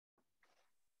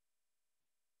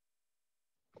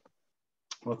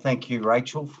Well, thank you,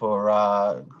 Rachel,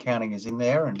 for counting us in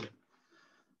there. And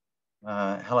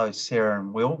hello, Sarah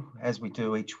and Will. As we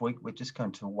do each week, we're just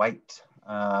going to wait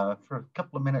for a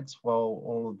couple of minutes while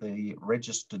all of the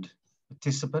registered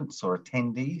participants or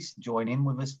attendees join in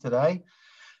with us today.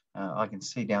 I can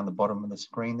see down the bottom of the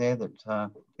screen there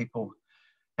that people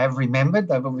have remembered.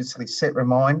 They've obviously set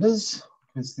reminders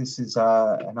because this is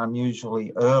an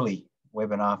unusually early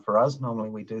webinar for us. Normally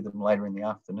we do them later in the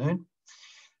afternoon.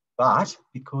 But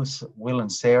because Will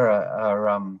and Sarah are,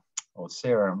 or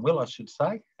Sarah and Will, I should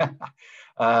say,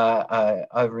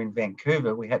 over in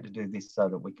Vancouver, we had to do this so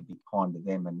that we could be kind to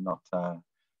them and not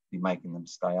be making them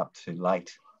stay up too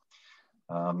late.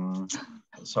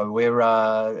 So we're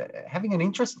having an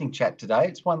interesting chat today.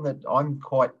 It's one that I'm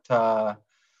quite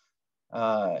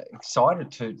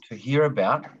excited to hear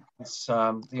about. It's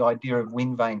the idea of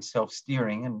Windvane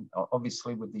self-steering, and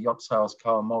obviously with the Yacht Sales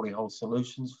Co and multi-hull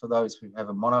solutions, for those who have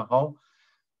a monohull,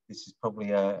 this is probably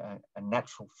a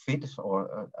natural fit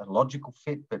or a logical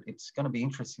fit, but it's going to be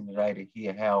interesting today to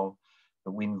hear how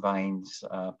the Windvanes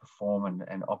perform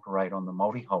and operate on the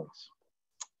multi-hulls.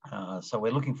 So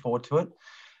we're looking forward to it.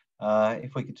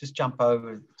 If we could just jump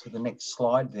over to the next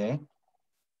slide there.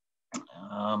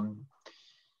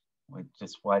 We're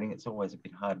just waiting. It's always a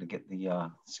bit hard to get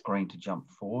the screen to jump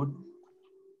forward.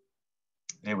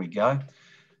 There we go.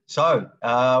 So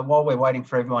while we're waiting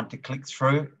for everyone to click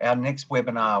through, our next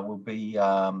webinar will be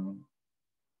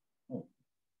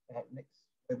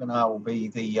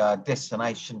the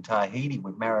Destination Tahiti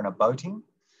with Mariner Boating.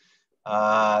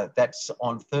 That's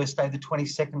on Thursday, the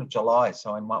 22nd of July,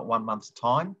 so in 1 month's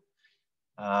time.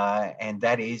 And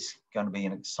that is going to be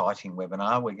an exciting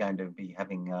webinar. We're going to be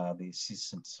having the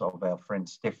assistance of our friend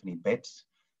Stephanie Betts,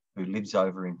 who lives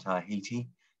over in Tahiti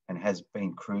and has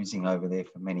been cruising over there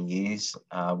for many years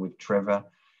with Trevor.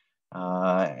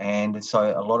 And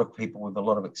so a lot of people with a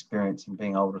lot of experience in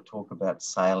being able to talk about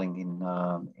sailing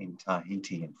in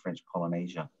Tahiti and French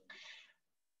Polynesia.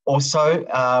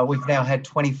 Also, we've now had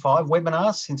 25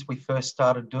 webinars since we first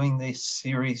started doing this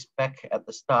series back at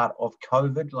the start of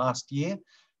COVID last year.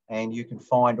 And you can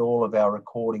find all of our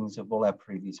recordings of all our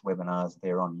previous webinars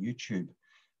there on YouTube,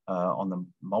 on the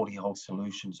Multi-Hull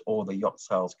Solutions or the Yacht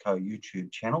Sales Co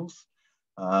YouTube channels.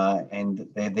 And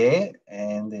they're there,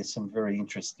 and there's some very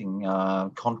interesting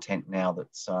content now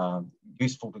that's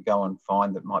useful to go and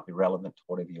find that might be relevant to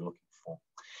whatever you're looking for.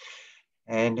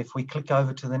 And if we click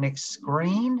over to the next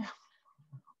screen,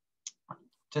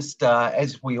 just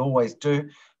as we always do,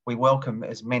 we welcome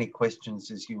as many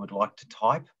questions as you would like to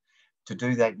type. To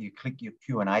do that, you click your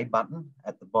Q&A button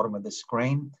at the bottom of the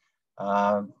screen,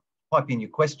 type in your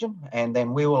question, and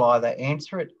then we will either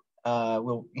answer it,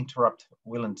 we'll interrupt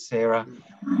Will and Sarah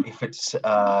if it's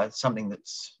something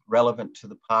that's relevant to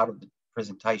the part of the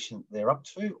presentation they're up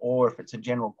to, or if it's a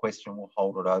general question, we'll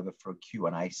hold it over for a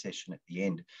Q&A session at the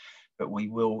end. But we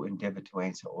will endeavour to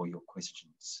answer all your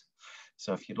questions.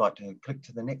 So if you'd like to click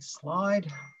to the next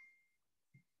slide.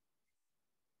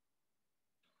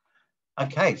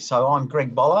 Okay, so I'm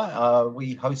Greg Boller.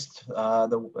 We host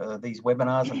these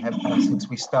webinars and have done since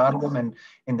we started them, and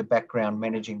in the background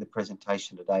managing the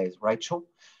presentation today is Rachel.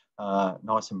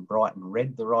 Nice and bright and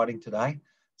red, the writing today.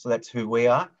 So that's who we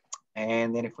are.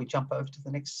 And then if we jump over to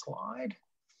the next slide.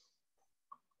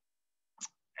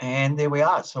 And there we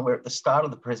are. So we're at the start of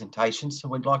the presentation. So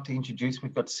we'd like to introduce,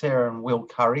 we've got Sarah and Will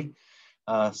Curry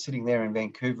sitting there in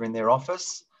Vancouver in their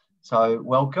office. So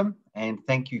welcome, and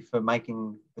thank you for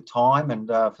making the time and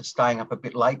for staying up a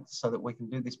bit late so that we can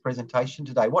do this presentation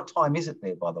today. What time is it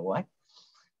there, by the way?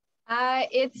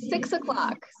 It's 6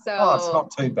 o'clock. So oh, it's not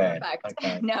too bad.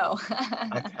 Okay. No.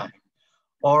 Okay.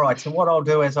 All right. So what I'll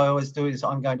do, as I always do, is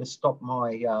I'm going to stop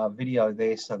my video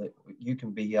there so that you can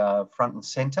be front and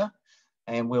center.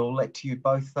 And we'll let you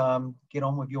both get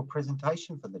on with your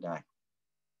presentation for the day.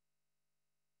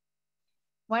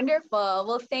 Wonderful.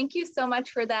 Well, thank you so much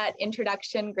for that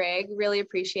introduction, Greg. Really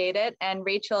appreciate it. And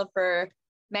Rachel for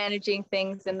managing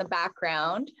things in the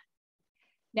background.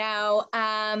 Now,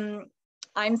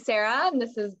 I'm Sarah, and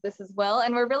this is Will,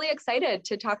 and we're really excited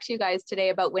to talk to you guys today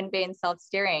about Windvane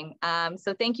self-steering.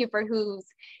 So thank you for who's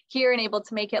here and able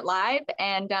to make it live,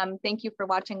 and thank you for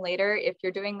watching later if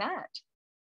you're doing that.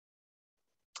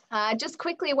 Just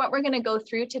quickly what we're going to go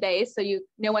through today so you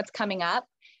know what's coming up.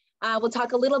 We'll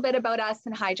talk a little bit about us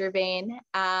and Hydrovane.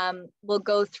 We'll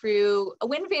go through a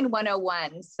Windvane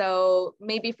 101. So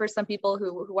maybe for some people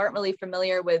who aren't really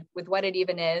familiar with what it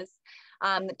even is,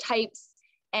 the types,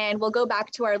 and we'll go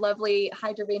back to our lovely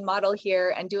Hydrovane model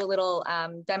here and do a little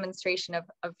demonstration of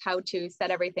how to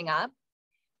set everything up.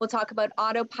 We'll talk about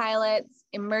autopilots,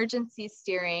 emergency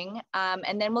steering,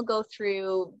 and then we'll go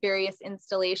through various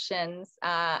installations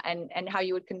and how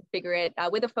you would configure it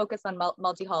with a focus on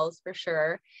multi-hulls for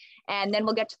sure. And then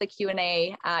we'll get to the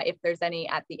Q&A if there's any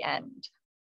at the end.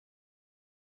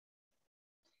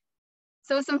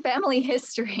 So some family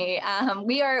history.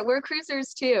 We're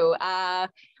cruisers too.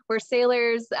 We're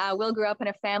sailors. Will grew up in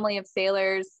a family of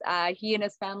sailors. He and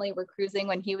his family were cruising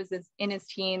when he was in his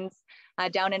teens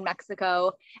down in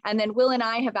Mexico. And then Will and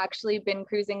I have actually been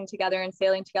cruising together and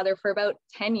sailing together for about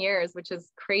 10 years, which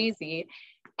is crazy.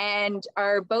 And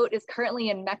our boat is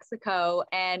currently in Mexico,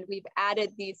 and we've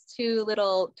added these two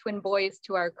little twin boys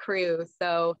to our crew.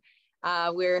 So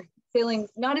we're sailing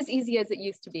not as easy as it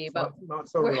used to be, but not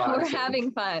so we're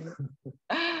having fun.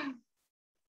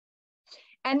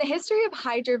 And the history of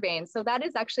Hydrovane. So that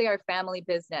is actually our family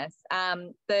business.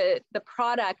 The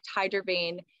product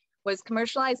Hydrovane was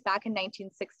commercialized back in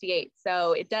 1968.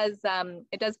 So it does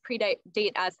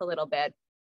predate us a little bit.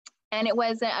 And it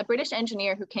was a British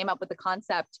engineer who came up with the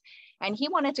concept, and he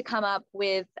wanted to come up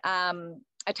with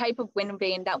a type of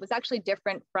Windvane that was actually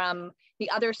different from the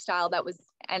other style that was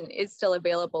and is still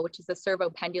available, which is the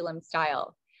servo pendulum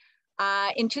style.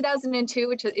 In 2002,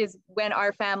 which is when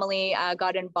our family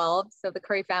got involved, so the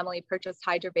Curry family purchased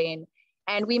Hydrovane,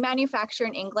 and we manufacture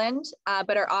in England,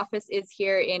 but our office is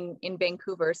here in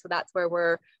Vancouver, so that's where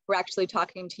we're actually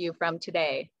talking to you from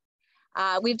today.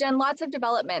 We've done lots of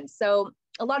development. So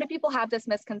a lot of people have this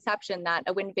misconception that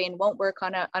a Windvane won't work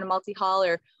on a multi-hull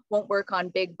or won't work on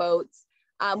big boats.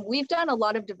 We've done a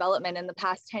lot of development in the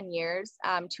past 10 years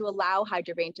to allow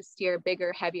Hydrovane to steer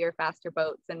bigger, heavier, faster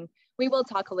boats. And we will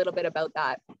talk a little bit about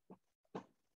that.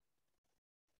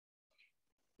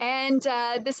 And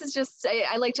this is just,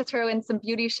 I like to throw in some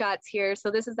beauty shots here. So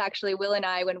this is actually Will and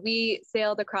I when we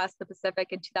sailed across the Pacific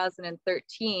in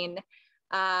 2013.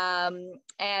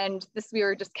 And we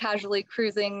were just casually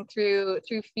cruising through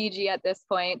Fiji at this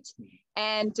point.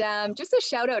 And just a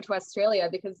shout out to Australia,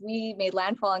 because we made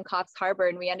landfall in Coffs Harbour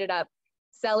and we ended up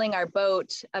selling our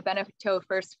boat, a Beneteau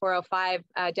First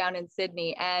 405 down in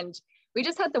Sydney. And we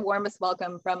just had the warmest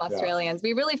welcome from Australians.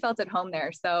 We really felt at home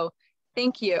there. So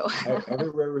thank you.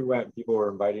 Everywhere we went, people were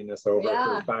inviting us over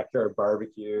for backyard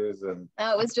barbecues. And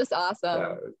it was just awesome.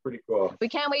 Yeah, it was pretty cool. We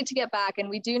can't wait to get back. And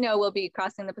we do know we'll be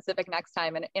crossing the Pacific next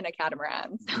time in a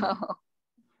catamaran.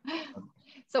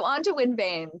 So on to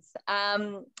Windvanes.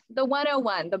 The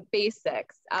 101, the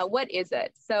basics. What is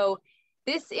it? So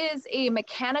this is a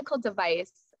mechanical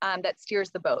device that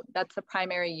steers the boat. That's the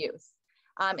primary use.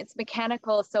 It's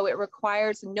mechanical, so it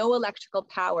requires no electrical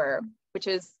power, which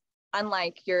is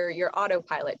unlike your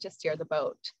autopilot to steer the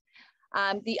boat.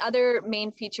 The other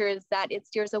main feature is that it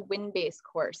steers a wind-based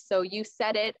course. So you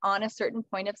set it on a certain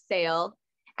point of sail,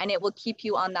 and it will keep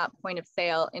you on that point of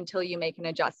sail until you make an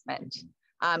adjustment.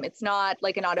 It's not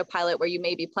like an autopilot where you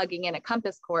may be plugging in a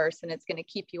compass course and it's going to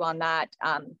keep you on that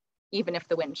even if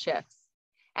the wind shifts.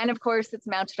 And of course, it's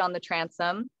mounted on the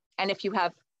transom. And if you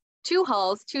have two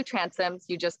hulls, two transoms,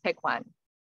 you just pick one.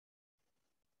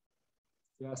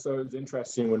 Yeah, so it was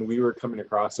interesting when we were coming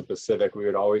across the Pacific, we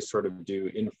would always sort of do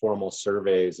informal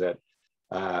surveys at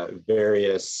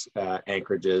various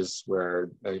anchorages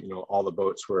where all the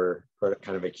boats were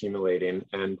kind of accumulating.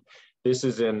 And this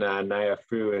is in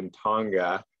Naiafu in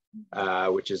Tonga,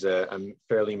 which is a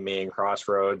fairly main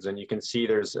crossroads. And you can see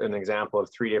there's an example of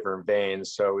 3 different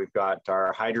vanes. So we've got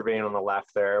our Hydrovane on the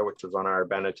left there, which was on our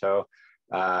Beneteau.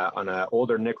 On an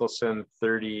older Nicholson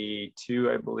 32,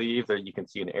 I believe, that you can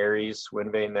see an Aries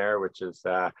Windvane there, which is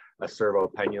a servo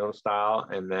pendulum style.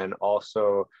 And then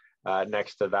also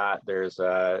next to that, there's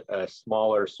a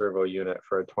smaller servo unit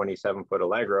for a 27-foot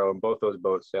Allegro, and both those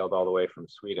boats sailed all the way from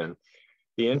Sweden.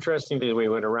 The interesting thing, we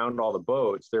went around all the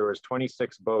boats, there was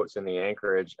 26 boats in the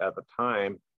anchorage at the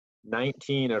time.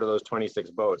 19 out of those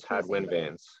 26 boats had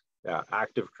Windvanes. Yeah,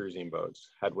 active cruising boats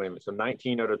had Windvanes. So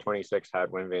 19 out of 26 had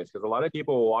Windvanes, because a lot of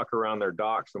people will walk around their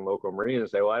docks and local marinas and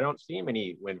say, well, I don't see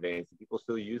many Windvanes. People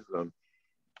still use them.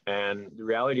 And the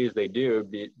reality is they do,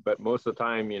 but most of the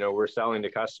time, we're selling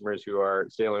to customers who are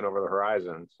sailing over the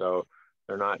horizon. So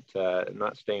they're not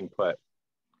staying put.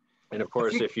 And of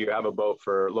course, if you have a boat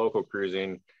for local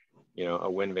cruising, a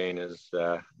Windvane is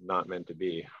not meant to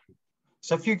be.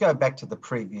 So if you go back to the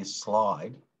previous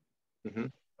slide,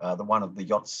 the one of the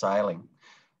yacht sailing.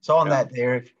 So on that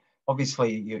there,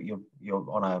 obviously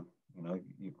you're on a,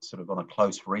 you're sort of on a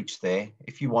close reach there.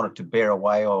 If you wanted to bear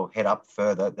away or head up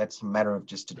further, that's a matter of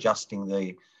just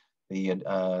adjusting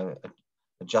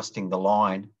adjusting the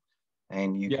line,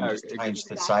 and you can just change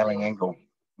the sailing angle.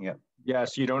 Yeah. Yeah,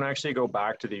 so you don't actually go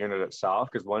back to the unit itself,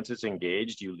 because once it's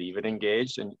engaged, you leave it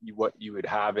engaged, and what you would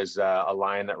have is a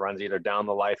line that runs either down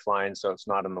the lifeline, so it's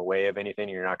not in the way of anything,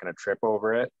 you're not going to trip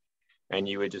over it, and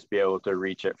you would just be able to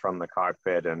reach it from the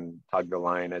cockpit and tug the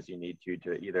line as you need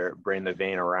to either bring the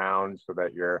vane around so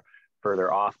that you're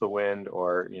further off the wind,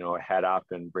 or head up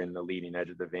and bring the leading edge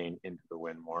of the vane into the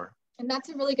wind more. And that's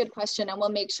a really good question. And we'll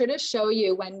make sure to show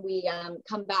you when we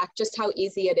come back just how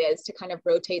easy it is to kind of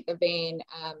rotate the vane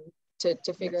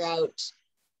to figure out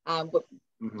what,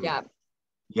 yeah.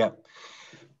 Yeah.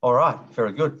 All right.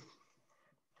 Very good.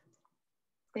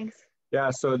 Thanks.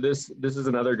 Yeah, so this is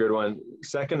another good one.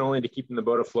 Second only to keeping the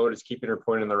boat afloat is keeping her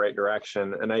point in the right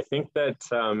direction. And I think that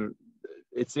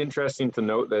it's interesting to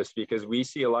note this, because we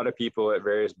see a lot of people at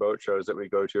various boat shows that we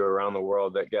go to around the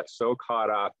world that get so caught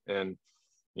up in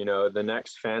the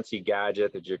next fancy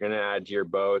gadget that you're going to add to your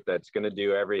boat that's going to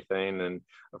do everything. And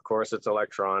of course it's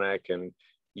electronic, and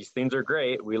these things are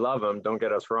great. We love them, don't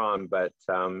get us wrong, but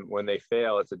when they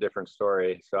fail, it's a different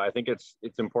story. So I think it's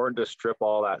important to strip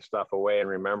all that stuff away and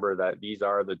remember that these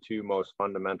are the two most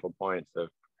fundamental points of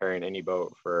preparing any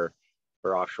boat for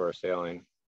offshore sailing.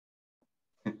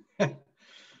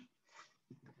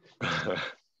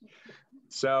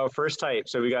 So first type,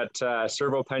 so we got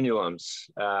servo pendulums.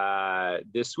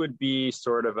 This would be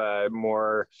sort of a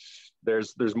more,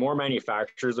 there's more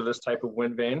manufacturers of this type of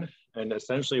wind vane. And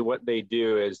essentially what they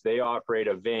do is they operate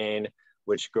a vane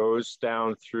which goes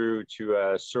down through to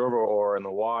a servo oar in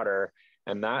the water.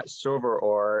 And that servo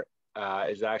oar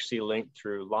is actually linked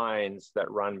through lines that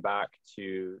run back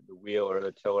to the wheel or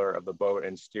the tiller of the boat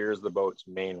and steers the boat's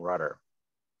main rudder.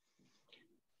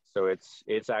 So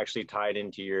it's actually tied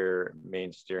into your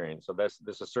main steering. So this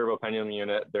is a servo pendulum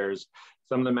unit. There's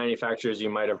some of the manufacturers you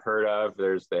might have heard of.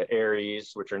 There's the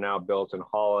Aries, which are now built in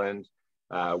Holland.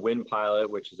 Wind Pilot,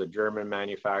 which is a German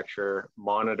manufacturer.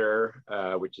 Monitor,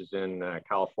 which is in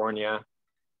California.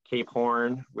 Cape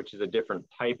Horn, which is a different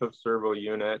type of servo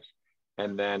unit.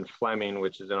 And then Fleming,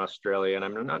 which is in Australia. And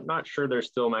I'm not sure they're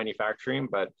still manufacturing,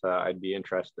 but I'd be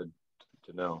interested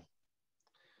to know.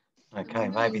 Okay,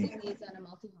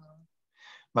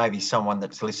 maybe someone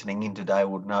that's listening in today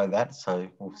would know that, so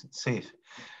we'll see if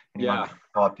anyone can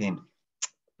type in.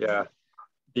 Yeah,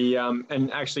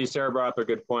 and actually Sarah brought up a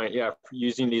good point. Yeah,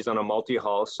 using these on a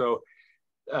multi-hull, so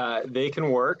they can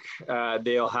work.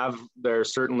 They'll have their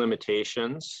certain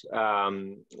limitations.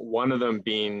 One of them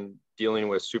being dealing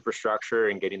with superstructure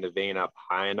and getting the vane up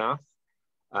high enough.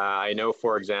 I know,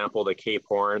 for example, the Cape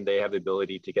Horn, they have the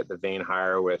ability to get the vane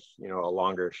higher with, a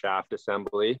longer shaft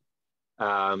assembly.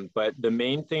 But the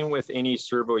main thing with any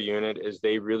servo unit is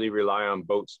they really rely on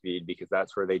boat speed, because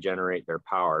that's where they generate their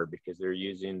power, because they're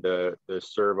using the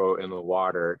servo in the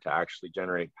water to actually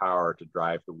generate power to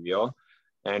drive the wheel.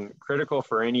 And critical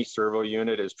for any servo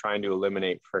unit is trying to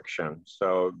eliminate friction.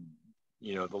 So,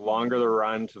 the longer the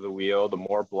run to the wheel, the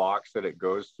more blocks that it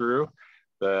goes through,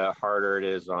 the harder it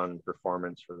is on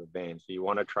performance for the vane. So you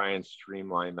want to try and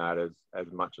streamline that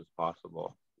as much as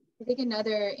possible. I think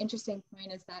another interesting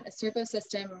point is that a servo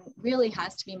system really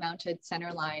has to be mounted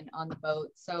centerline on the boat.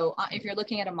 So if you're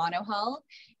looking at a monohull,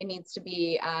 it needs to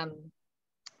be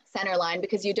centerline,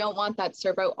 because you don't want that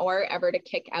servo oar ever to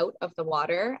kick out of the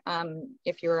water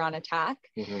if you're on attack.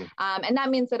 Mm-hmm. And that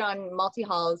means that on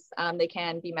multi-hulls, they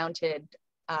can be mounted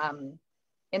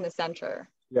in the center.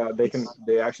 Yeah,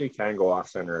 they actually can go off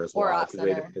center as well,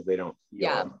 because they don't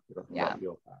feel,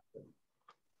 feel faster.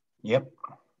 Yep.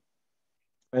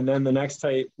 And then the next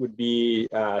type would be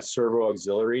servo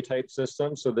auxiliary type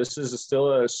system. So this is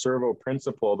still a servo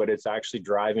principle, but it's actually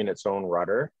driving its own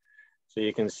rudder. So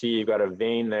you can see you've got a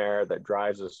vane there that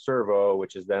drives a servo,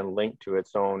 which is then linked to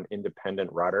its own independent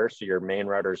rudder. So your main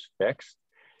rudder's fixed.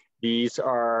 These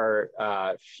are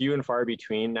few and far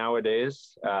between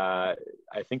nowadays. I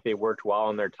think they worked well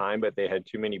in their time, but they had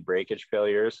too many breakage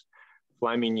failures.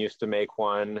 Fleming used to make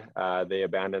one. They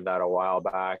abandoned that a while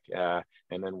back.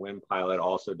 And then Wind Pilot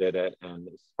also did it. And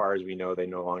as far as we know, they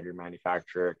no longer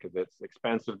manufacture it because it's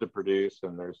expensive to produce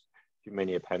and there's too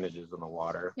many appendages in the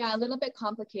water. Yeah, a little bit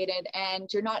complicated.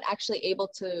 And you're not actually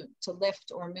able to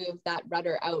lift or move that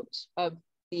rudder out of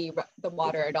the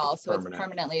water at all. So it's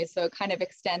permanently, so it kind of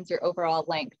extends your overall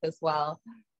length as well.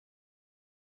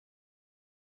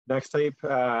 Next type,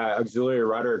 auxiliary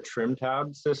rudder trim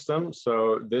tab system.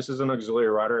 So this is an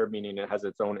auxiliary rudder, meaning it has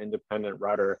its own independent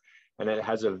rudder, and it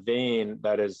has a vane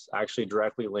that is actually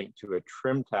directly linked to a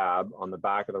trim tab on the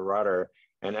back of the rudder.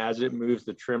 And as it moves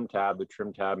the trim tab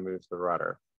moves the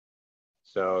rudder.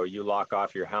 So you lock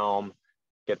off your helm,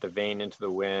 get the vane into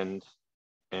the wind,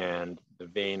 and the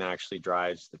vane actually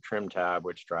drives the trim tab,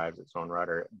 which drives its own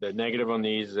rudder. The negative on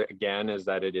these, again, is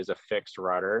that it is a fixed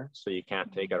rudder, so you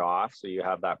can't take it off. So you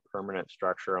have that permanent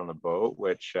structure on the boat,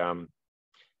 which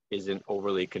isn't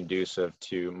overly conducive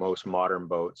to most modern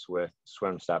boats with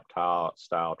swim style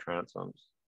transoms.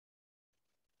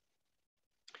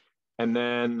 And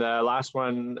then the last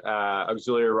one,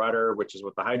 auxiliary rudder, which is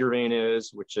what the Hydrovane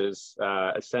is, which is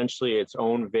essentially its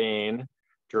own vane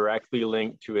directly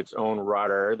linked to its own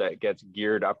rudder that gets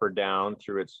geared up or down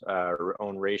through its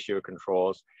own ratio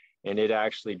controls. And it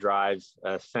actually drives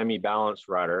a semi-balanced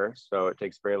rudder, so it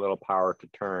takes very little power to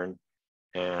turn,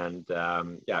 and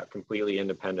yeah, completely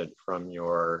independent from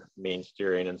your main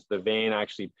steering. And so the vane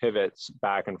actually pivots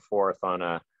back and forth on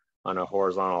a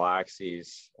horizontal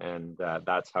axis, and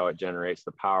that's how it generates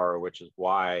the power, which is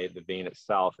why the vane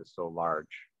itself is so large.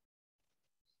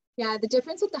 Yeah, the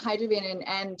difference with the Hydrovane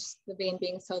and the vane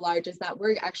being so large is that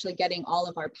we're actually getting all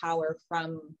of our power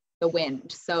from the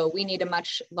wind. So we need a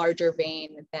much larger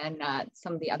vane than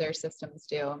some of the other systems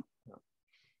do.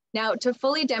 Now, to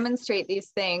fully demonstrate these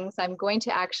things, I'm going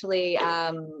to actually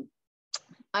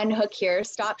unhook here,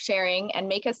 stop sharing, and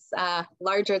make us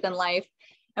larger than life.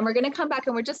 And we're going to come back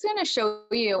and we're just going to show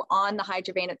you on the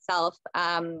Hydrovane itself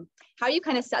how you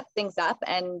kind of set things up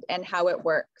and how it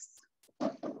works.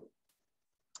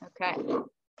 Okay.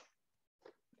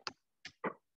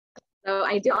 So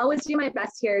I always do my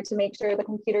best here to make sure the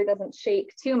computer doesn't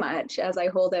shake too much as I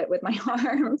hold it with my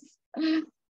arms.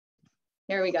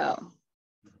 Here we go.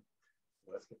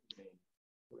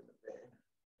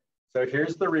 So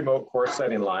here's the remote course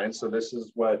setting line. So this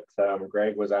is what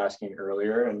Greg was asking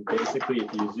earlier. And basically,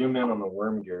 if you zoom in on the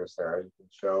worm gear, Sarah, you can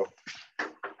show,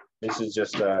 this is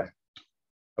just a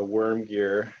worm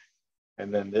gear.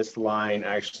 And then this line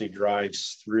actually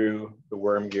drives through the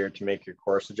worm gear to make your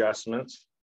course adjustments.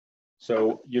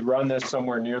 So you'd run this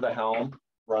somewhere near the helm,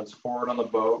 runs forward on the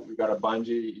boat. We've got a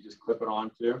bungee that you just clip it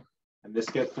onto, and this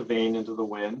gets the vane into the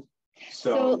wind.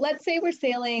 So let's say we're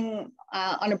sailing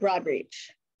on a broad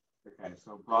reach. Okay,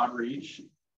 so broad reach,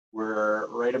 we're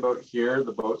right about here.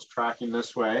 The boat's tracking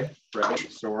this way,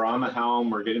 right? So we're on the helm,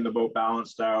 we're getting the boat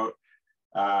balanced out.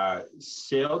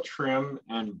 Sail trim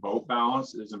and boat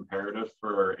balance is imperative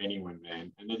for any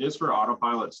Windvane, and it is for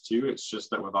autopilots too. It's just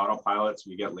that with autopilots,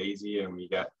 we get lazy and we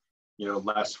get, you know,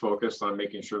 less focused on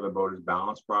making sure the boat is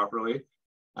balanced properly.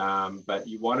 But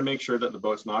you want to make sure that the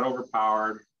boat's not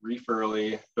overpowered, reef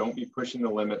early, don't be pushing the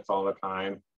limits all the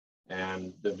time,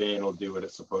 and the vane will do what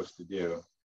it's supposed to do.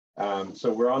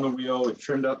 So we're on the wheel, we've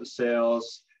trimmed out the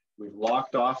sails, we've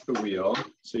locked off the wheel.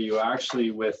 So you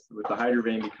actually, with the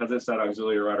Hydrovane, because it's that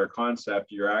auxiliary rudder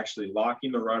concept, you're actually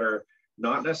locking the rudder,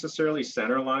 not necessarily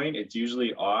center line. It's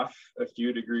usually off a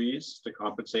few degrees to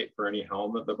compensate for any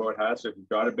helm that the boat has. So if you've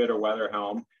got a bit of weather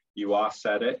helm, you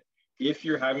offset it. If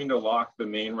you're having to lock the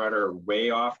main rudder way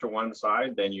off to one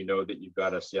side, then you know that you've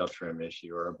got a sail trim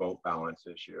issue or a boat balance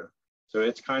issue. So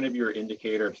it's kind of your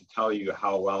indicator to tell you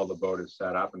how well the boat is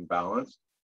set up and balanced.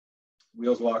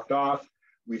 Wheels locked off.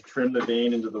 We've trimmed the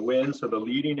vane into the wind. So the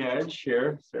leading edge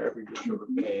here, Sarah, if we just show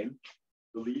the vane,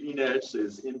 the leading edge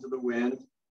is into the wind.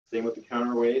 Same with the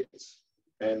counterweights.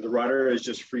 And the rudder is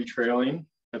just free trailing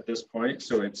at this point.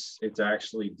 So it's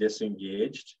actually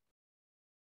disengaged.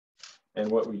 And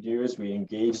what we do is we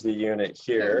engage the unit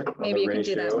here. Maybe you can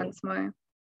do that once more.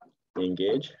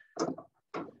 Engage.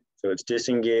 So it's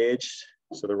disengaged.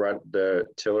 So the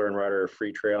tiller and rudder are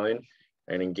free trailing,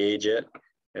 and engage it,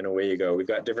 and away you go. We've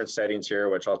got different settings here,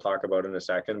 which I'll talk about in a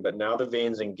second, but now the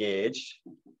vane's engaged.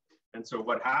 And so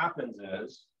what happens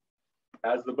is,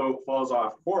 as the boat falls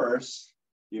off course,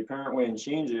 the apparent wind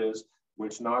changes,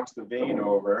 which knocks the vane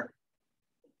over,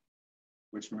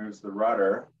 which moves the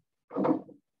rudder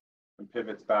and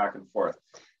pivots back and forth.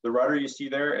 The rudder you see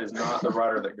there is not the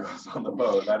rudder that goes on the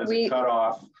boat. That is cut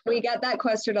off. We get that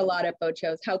question a lot at boat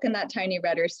shows. How can that tiny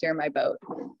rudder steer my boat?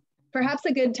 Perhaps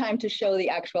a good time to show the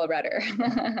actual rudder.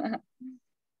 So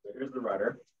here's the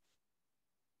rudder.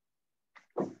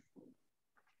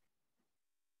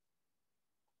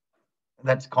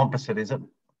 That's composite, is it?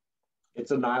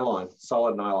 It's a nylon,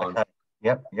 solid nylon. Okay.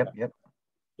 Yep.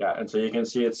 Yeah, and so you can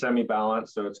see it's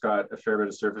semi-balanced, so it's got a fair bit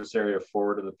of surface area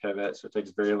forward of the pivot, so it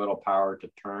takes very little power to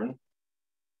turn.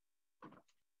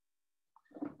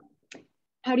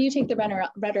 How do you take the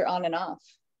rudder on and off?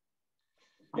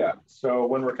 Yeah, so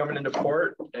when we're coming into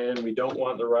port and we don't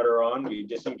want the rudder on, we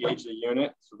disengage the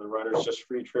unit, so the rudder is just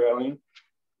free trailing.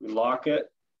 We lock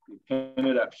it, we pin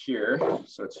it up here,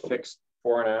 so it's fixed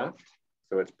fore and aft,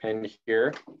 so it's pinned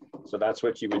here. So that's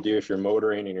what you would do if you're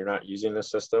motoring and you're not using the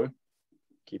system.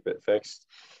 keep it fixed.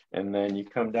 And then you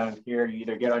come down here, you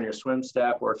either get on your swim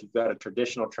step, or if you've got a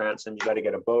traditional transom, you got to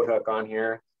get a boat hook on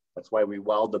here. That's why we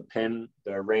weld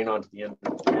the rein onto the end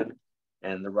of the pin,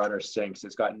 and the rudder sinks.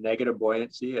 It's got negative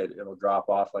buoyancy. It'll drop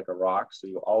off like a rock. So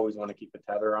you always want to keep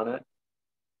a tether on it.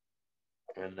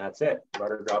 And that's it.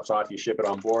 Rudder drops off, you ship it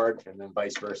on board, and then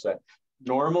vice versa.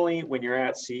 Normally, when you're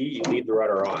at sea, you leave the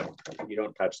rudder on. You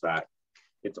don't touch that.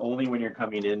 It's only when you're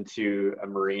coming into a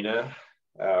marina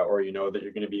or you know that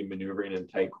you're going to be maneuvering in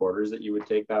tight quarters that you would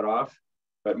take that off.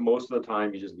 But most of the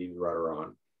time, you just leave the rudder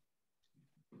on.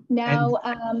 Now,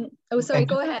 oh, sorry,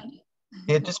 go ahead.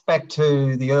 Yeah, just back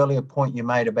to the earlier point you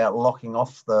made about locking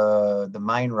off the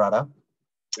main rudder.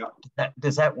 Yeah.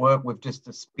 Does that work with just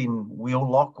a spin wheel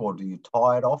lock, or do you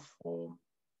tie it off? Or?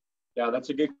 Yeah, that's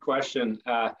a good question.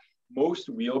 Most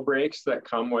wheel brakes that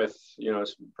come with, you know,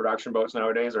 production boats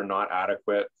nowadays are not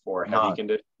adequate for heavy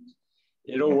conditions.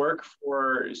 It'll work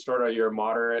for sort of your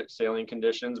moderate sailing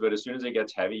conditions, but as soon as it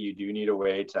gets heavy, you do need a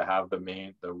way to have the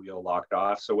wheel locked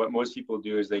off. So what most people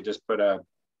do is they just put a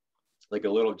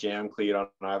little jam cleat on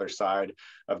either side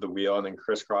of the wheel and then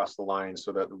crisscross the line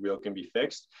so that the wheel can be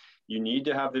fixed. You need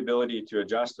to have the ability to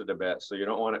adjust it a bit. So you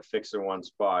don't want it fixed in one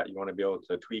spot. You want to be able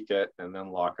to tweak it and then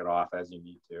lock it off as you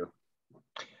need to.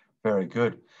 Very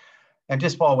good. And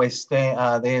just while we're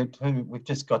there too, we've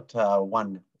just got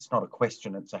one, it's not a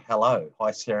question, it's a hello.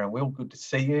 Hi, Sarah and Will, good to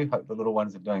see you. Hope the little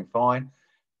ones are doing fine.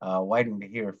 Waiting to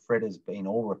hear if Fred has been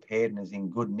all repaired and is in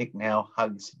good nick now.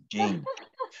 Hugs, Jean.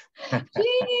 Jean!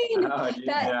 Oh,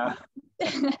 yeah.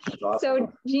 Awesome.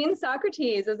 So Jean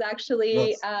Socrates is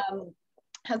actually,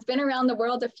 has been around the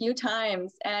world a few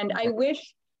times, and I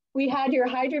wish we had your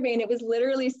Hydrovane. It was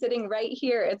literally sitting right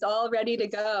here. It's all ready to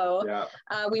go. Yeah.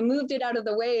 We moved it out of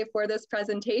the way for this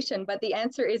presentation, but the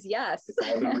answer is yes.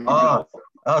 Oh,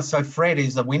 so Fred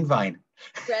is the Windvane.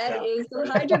 Fred is the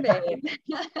Hydrovane.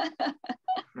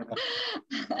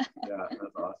 Yeah,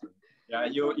 that's awesome. Yeah,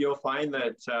 you'll find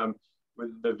that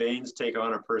with the vanes take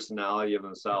on a personality of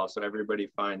themselves, so everybody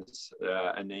finds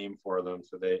a name for them.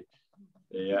 So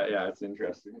yeah, it's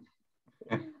interesting.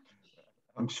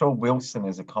 I'm sure Wilson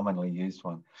is a commonly used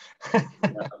one.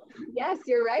 Yes,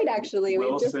 you're right. Actually,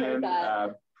 Wilson, we've just heard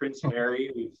that. Prince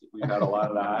Harry, we've had a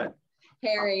lot of that.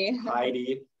 Harry.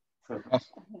 Heidi.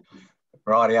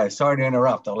 Rightio. Sorry to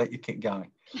interrupt. I'll let you keep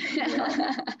going.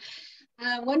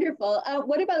 Wonderful.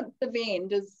 What about the vane?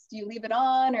 Do you leave it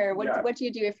on, or what do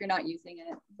you do if you're not using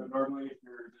it? So normally, if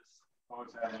you're just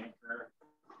boats at anchor,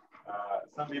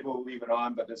 some people leave it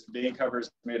on, but this vane cover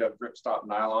is made of ripstop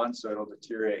nylon, so it'll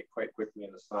deteriorate quite quickly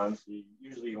in the sun. So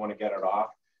you want to get it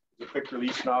off. There's a quick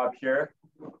release knob here.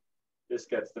 This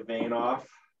gets the vane off.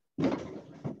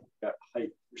 Got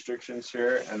height restrictions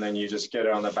here, and then you just get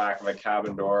it on the back of a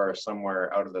cabin door or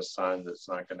somewhere out of the sun that's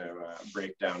not going to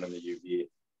break down in the UV.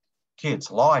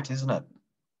 It's light, isn't it?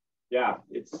 Yeah,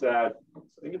 it's I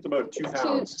think it's about 2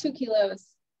 pounds. 2 kilos.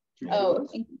 Oh,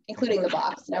 including the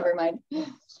box. Never mind.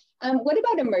 What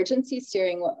about emergency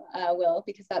steering, Will?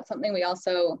 Because that's something we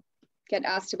also get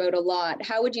asked about a lot.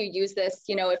 How would you use this?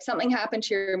 You know, if something happened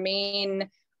to your main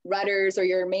rudders or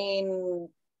your main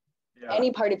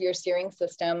any part of your steering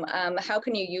system, how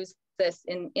can you use this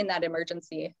in that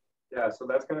emergency? Yeah, so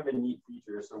that's kind of a neat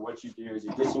feature. So what you do is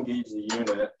you disengage the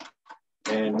unit,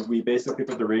 and we basically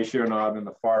put the ratio knob in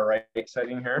the far right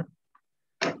setting here.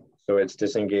 So it's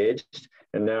disengaged.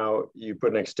 And now you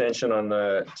put an extension on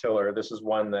the tiller. This is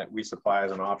one that we supply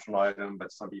as an optional item,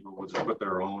 but some people will just put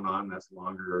their own on that's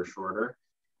longer or shorter.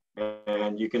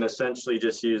 And you can essentially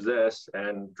just use this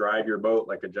and drive your boat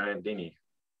like a giant dinghy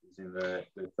using the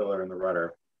tiller and the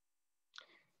rudder.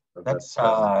 So that's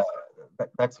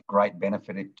a great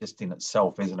benefit just in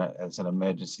itself, isn't it, as an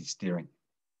emergency steering?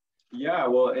 Yeah,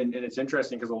 well, and it's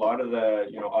interesting because a lot of the,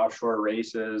 offshore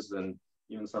races and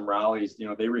even some rallies,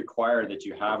 they require that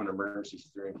you have an emergency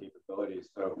steering capability.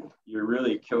 So you're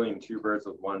really killing 2 birds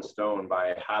with 1 stone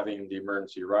by having the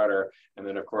emergency rudder. And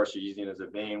then of course you're using it as a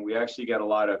vane. We actually get a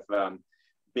lot of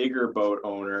bigger boat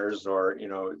owners or,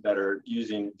 that are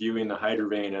viewing the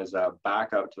Hydrovane as a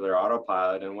backup to their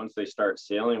autopilot. And once they start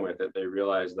sailing with it, they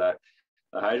realize that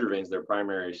the Hydrovane is their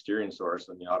primary steering source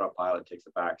and the autopilot takes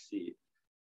a back seat.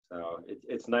 So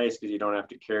it's nice because you don't have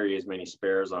to carry as many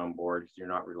spares on board because you're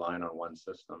not relying on one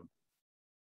system.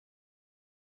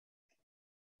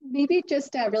 Maybe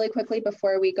just really quickly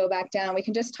before we go back down, we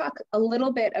can just talk a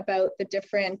little bit about the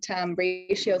different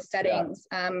ratio settings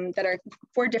that are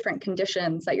for different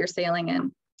conditions that you're sailing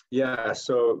in. Yeah,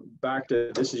 so back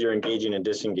to, this is your engaging and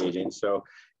disengaging. So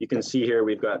you can see here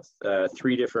we've got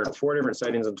 4 different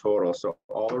settings in total. So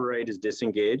all the right is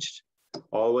disengaged.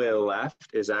 all the way to the left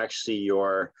is actually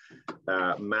your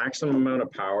maximum amount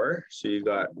of power. So you've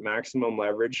got maximum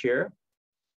leverage here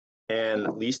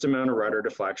and least amount of rudder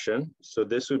deflection. So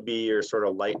this would be your sort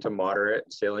of light to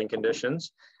moderate sailing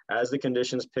conditions. As the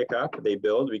conditions pick up, they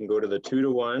build. We can go to the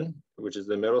 2-to-1, which is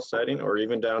the middle setting, or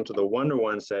even down to the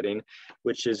 1-to-1 setting,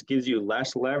 which gives you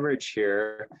less leverage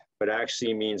here, but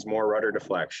actually means more rudder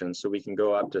deflection. So we can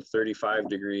go up to 35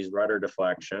 degrees rudder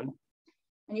deflection.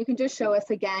 And you can just show us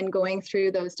again, going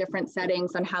through those different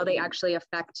settings on how they actually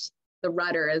affect the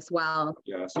rudder as well.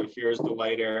 Yeah, so here's the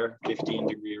light air,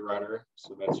 15-degree rudder.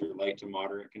 So that's your light to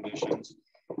moderate conditions.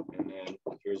 And then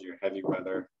here's your heavy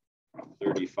weather,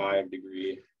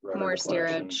 35-degree rudder More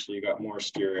deflection. steerage. So you got more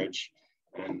steerage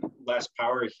and less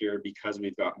power here because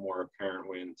we've got more apparent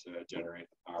wind to generate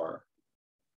the power.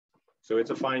 So it's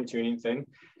a fine tuning thing.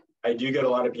 I do get a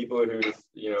lot of people who,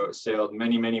 sailed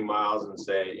many, many miles and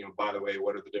say, by the way,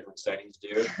 what do the different settings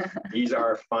do? These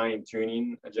are fine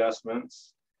tuning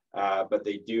adjustments, but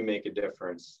they do make a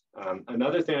difference.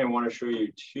 Another thing I want to show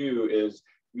you too is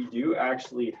we do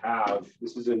actually have,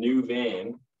 this is a new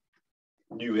vane,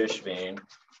 newish vane,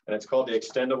 and it's called the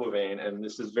extendable vane. And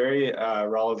this is very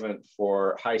relevant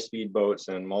for high-speed boats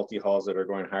and multi-hulls that are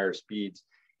going higher speeds.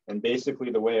 And basically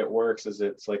the way it works is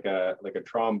it's like a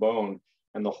trombone,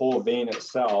 and the whole vane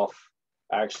itself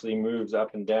actually moves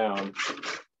up and down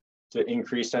to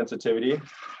increase sensitivity.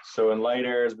 So in light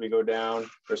airs we go down,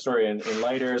 in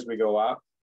light airs we go up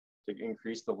to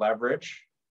increase the leverage.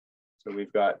 So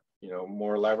we've got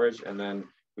more leverage, and then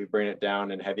we bring it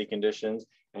down in heavy conditions.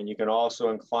 And you can also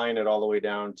incline it all the way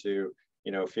down to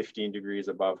 15 degrees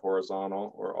above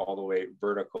horizontal or all the way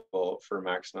vertical for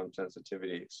maximum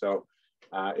sensitivity. So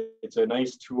it's a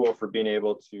nice tool for being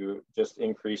able to just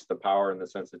increase the power and the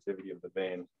sensitivity of the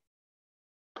vane.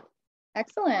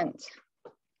 Excellent.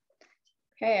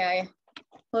 Okay,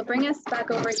 will bring us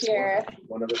back over here.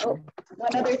 One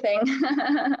other thing.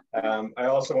 I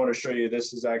also want to show you,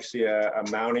 this is actually a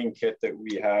mounting kit that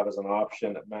we have as an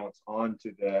option that mounts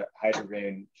onto the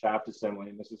Hydrovane shaft assembly.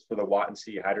 And this is for the Watt &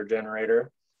 C hydro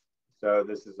generator. So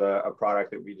this is a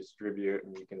product that we distribute,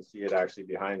 and you can see it actually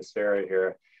behind Sarah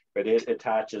here, but it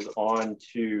attaches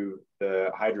onto the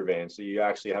Hydrovane. So you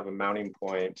actually have a mounting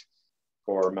point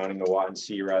for mounting the Watt &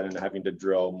 C rather than having to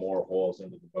drill more holes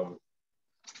into the boat.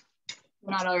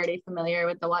 I'm not already familiar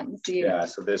with the Watt & C. Yeah,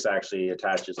 so this actually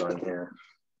attaches on here.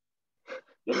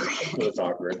 It's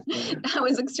awkward. That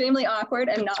was extremely awkward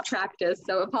and not practiced,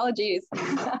 so apologies.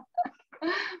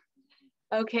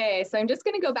 Okay, so I'm just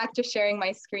going to go back to sharing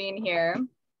my screen here.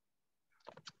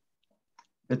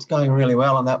 It's going really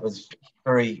well, and that was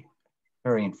very,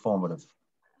 very informative.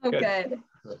 Oh, good.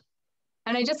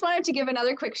 And I just wanted to give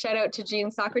another quick shout out to Jean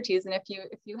Socrates. And if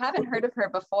you haven't heard of her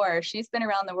before, she's been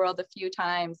around the world a few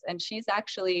times, and she's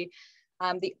actually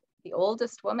the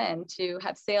oldest woman to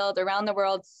have sailed around the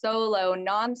world solo,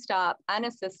 nonstop,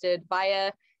 unassisted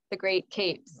via the Great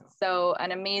Capes. So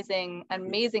an amazing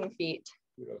feat.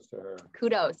 Kudos to her.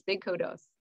 Kudos, big kudos.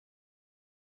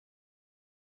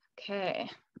 Okay.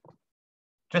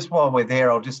 Just while we're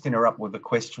there, I'll just interrupt with a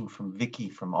question from Vicky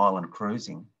from Island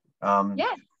Cruising.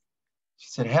 Yeah. She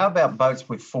said, how about boats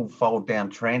with full fold down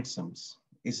transoms?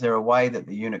 Is there a way that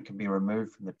the unit can be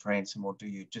removed from the transom, or do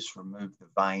you just remove the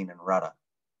vane and rudder?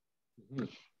 Mm-hmm.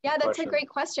 Yeah, that's a great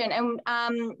question.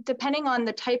 And depending on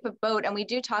the type of boat, and we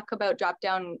do talk about drop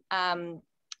down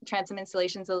transom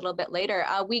installations a little bit later,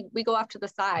 we go off to the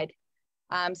side.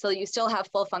 So you still have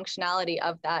full functionality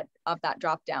of that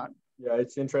drop down. Yeah,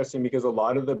 it's interesting because a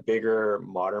lot of the bigger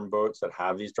modern boats that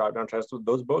have these drop down transoms,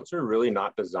 those boats are really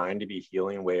not designed to be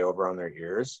heeling way over on their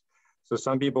ears. So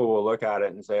some people will look at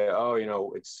it and say,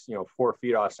 oh, it's 4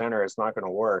 feet off center, it's not going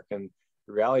to work. And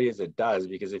the reality is it does,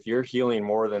 because if you're heeling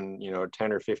more than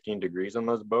 10 or 15 degrees on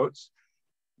those boats,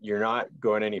 you're not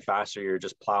going any faster, you're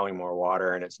just plowing more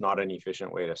water, and it's not an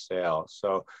efficient way to sail.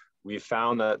 So we've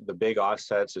found that the big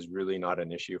offsets is really not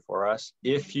an issue for us.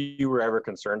 If you were ever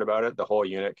concerned about it, the whole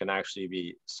unit can actually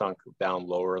be sunk down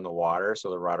lower in the water, so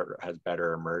the rudder has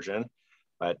better immersion.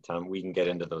 But we can get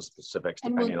into those specifics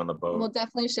depending on the boat. We'll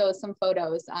definitely show some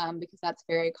photos because that's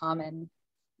very common.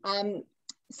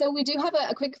 So we do have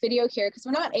a quick video here because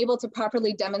we're not able to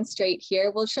properly demonstrate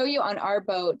here. We'll show you on our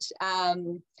boat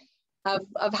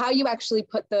of how you actually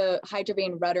put the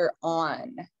Hydrovane rudder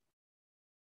on.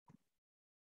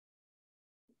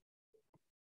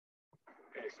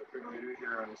 Okay, so quickly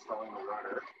here on installing the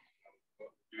rudder,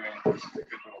 doing a good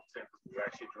little tip. We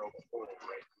actually drove a hole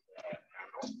right through the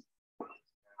handle.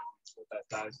 And what that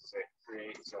does is it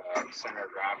creates a center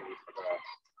of gravity for the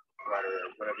rudder,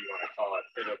 whatever you want to call it,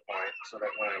 pivot point, so that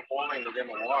when I'm holding within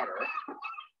the water,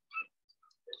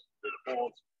 the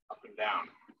folds up and down,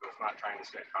 so it's not trying to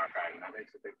stay cockeyed, and that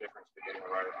makes a big difference to getting the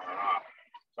rudder on and off.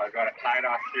 So I've got it tied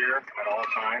off here at all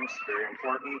times, very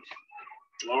important.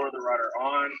 Lower the rudder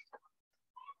on,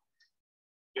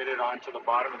 get it onto the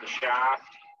bottom of the shaft.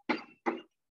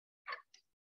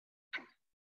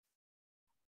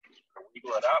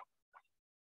 Wiggle it up.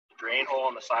 Drain hole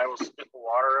on the side will spit the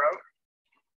water out.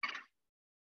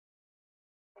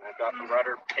 And I've got the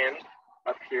rudder pinned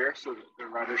up here, so that the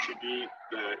rudder should be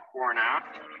the fore and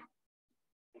aft.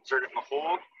 Insert it in the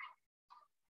hole.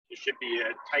 It should be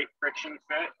a tight friction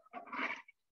fit.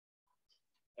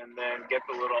 And then get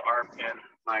the little R-pin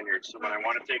lanyard. So when I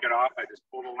want to take it off, I just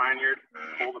pull the lanyard,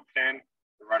 pull the pin,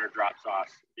 the rudder drops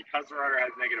off. Because the rudder has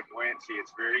negative buoyancy,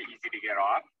 it's very easy to get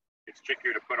off. It's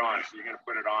trickier to put on, so you're going to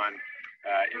put it on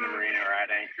in the marina or at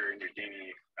anchor in your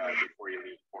dinghy before you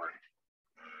leave port.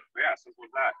 So yeah, simple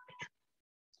as that.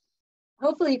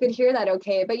 Hopefully you could hear that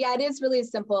okay. But yeah, it is really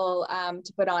simple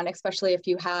to put on, especially if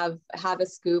you have a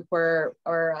scoop or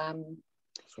a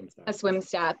swim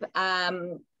step.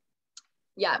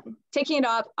 Yeah, taking it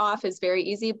off is very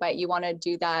easy, but you want to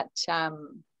do that,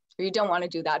 or you don't want to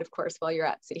do that, of course, while you're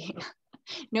at sea.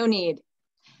 No need.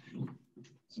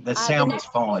 The sound was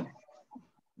fine.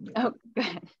 Oh,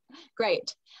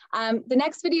 great. The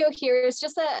next video here is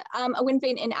just a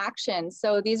Windvane in action.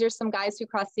 So these are some guys who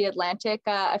crossed the Atlantic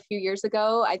a few years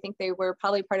ago. I think they were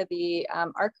probably part of the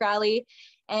ARC rally.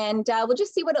 And we'll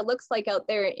just see what it looks like out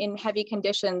there in heavy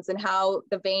conditions and how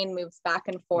the vane moves back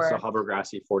and forth. It's a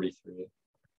Hydrovane 43.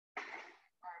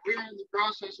 We're in the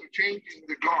process of changing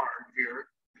the guard here.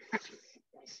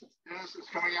 Dennis is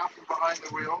coming out from behind the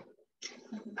wheel.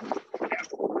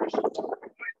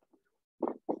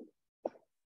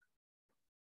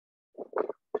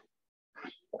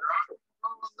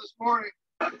 This morning.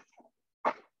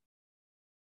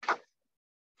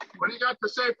 What do you got to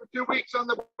say for 2 weeks on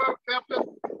the boat, Captain?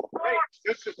 Great.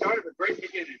 Just the start of a great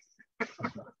beginning. We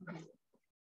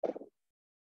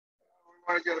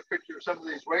want to get a picture of some of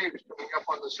these waves coming up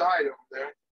on the side over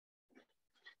there.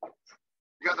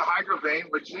 You got the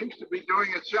Hydrovane, which seems to be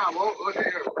doing its job. Oh, look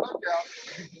here. Look out.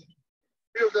 A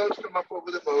few of those come up over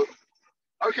the boat.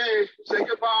 Okay, say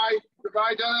goodbye.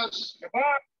 Goodbye, Dennis.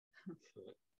 Goodbye.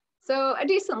 So a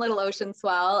decent little ocean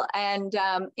swell, and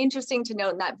interesting to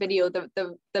note in that video,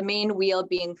 the main wheel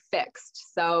being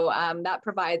fixed. So that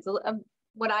provides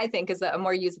what I think is a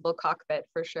more usable cockpit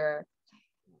for sure.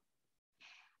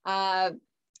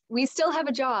 We still have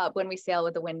a job when we sail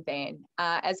with the Windvane.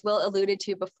 As Will alluded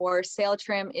to before, sail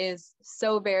trim is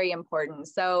so very important.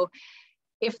 So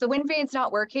if the Windvane's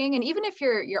not working, and even if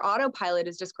your autopilot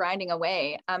is just grinding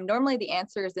away, normally the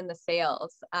answer is in the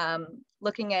sails.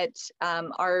 Looking at,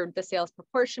 are the sails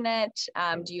proportionate?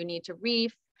 Do you need to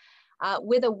reef?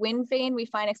 With a Windvane, we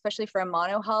find, especially for a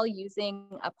monohull, using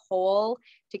a pole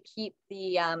to keep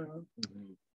the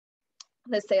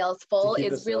sails full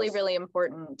is really, really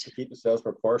important. To keep the sails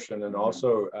proportioned, and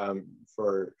also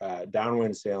for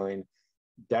downwind sailing,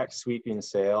 deck sweeping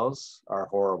sails are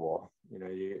horrible. You know,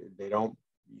 you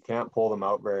can't pull them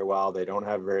out very well. They don't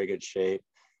have very good shape.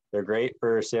 They're great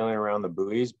for sailing around the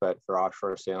buoys, but for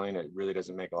offshore sailing, it really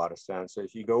doesn't make a lot of sense. So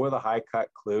if you go with a high cut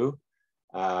clew,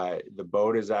 the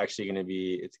boat is actually going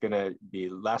to be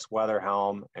less weather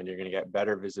helm, and you're going to get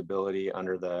better visibility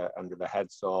under the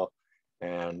headsail.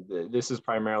 And this is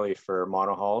primarily for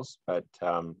monohulls, but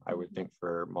I would think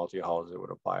for multi-hulls it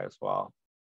would apply as well.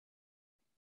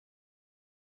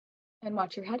 And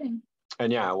watch your heading. And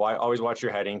yeah, always watch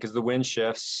your heading, because the wind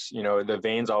shifts. You know, the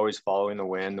vane's always following the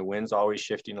wind. The wind's always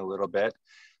shifting a little bit.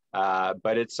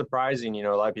 But it's surprising, you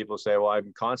know, a lot of people say, well,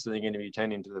 I'm constantly going to be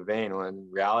tending to the vane. Well, in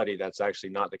reality, that's actually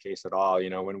not the case at all.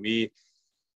 You know, when we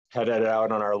headed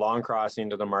out on our long crossing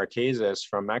to the Marquesas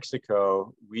from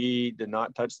Mexico, we did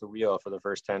not touch the wheel for the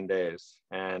first 10 days.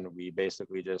 And we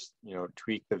basically just, you know,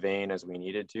 tweaked the vane as we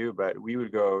needed to, but we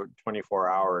would go 24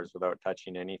 hours without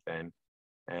touching anything.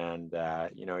 And,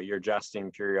 you know, you're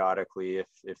adjusting periodically if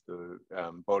the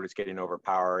boat is getting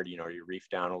overpowered, you know, you reef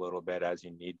down a little bit as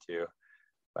you need to,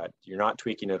 but you're not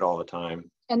tweaking it all the time.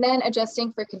 And then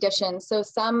adjusting for conditions. So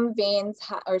some vanes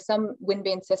or some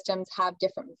Windvane systems have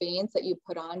different vanes that you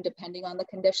put on depending on the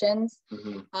conditions.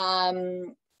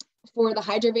 For the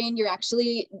Hydrovane, you're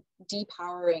actually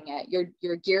depowering it.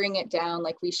 You're gearing it down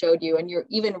like we showed you, and you're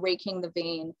even raking the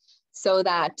vane so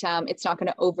that it's not going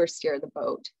to oversteer the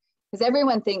boat. Because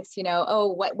everyone thinks, you know,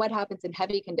 oh, what happens in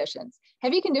heavy conditions?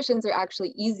 Heavy conditions are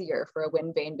actually easier for a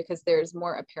Windvane because there's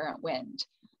more apparent wind.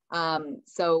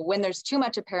 So when there's too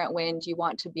much apparent wind, you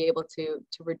want to be able to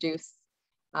reduce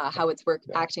how it's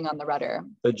acting on the rudder.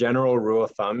 The general rule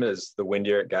of thumb is the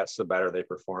windier it gets, the better they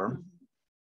perform.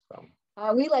 So.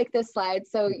 We like this slide.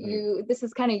 So this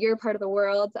is kind of your part of the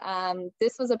world.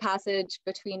 This was a passage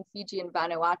between Fiji and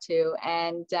Vanuatu.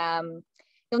 And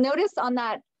you'll notice on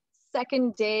that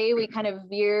second day, we kind of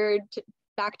veered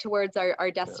back towards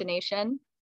our destination.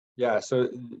 Yeah, so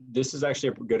this is actually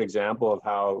a good example of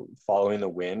how following the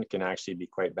wind can actually be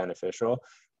quite beneficial.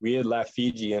 We had left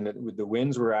Fiji and the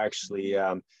winds were actually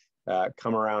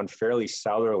come around fairly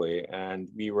southerly, and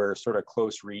we were sort of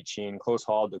close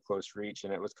haul to close reach,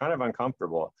 and it was kind of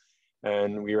uncomfortable.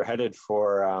 And we were headed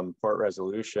for Port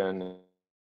Resolution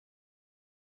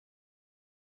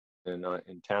in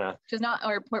Tana, which is not,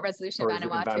 or Port Resolution,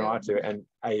 Vanuatu. And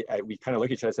we kind of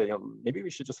looked at each other and said, you know, maybe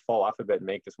we should just fall off a bit and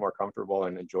make this more comfortable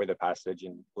and enjoy the passage,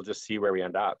 and we'll just see where we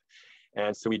end up.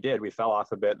 And so we did. We fell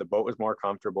off a bit. The boat was more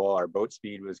comfortable. Our boat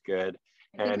speed was good.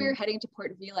 I think we were heading to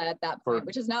Port Vila at that point,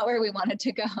 which is not where we wanted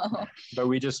to go. But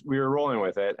we were rolling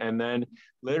with it. And then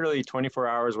literally 24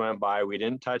 hours went by. We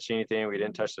didn't touch anything. We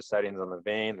didn't touch the settings on the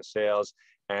vane, the sails,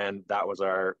 and that was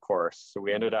our course. So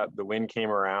we ended up, the wind came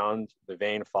around, the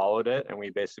vane followed it, and we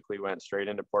basically went straight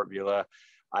into Port Vila.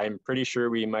 I'm pretty sure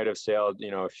we might have sailed,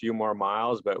 you know, a few more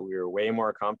miles, but we were way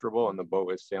more comfortable, and the boat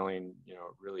was sailing, you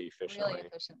know, really efficiently. Really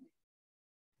efficiently.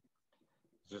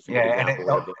 Yeah,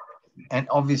 and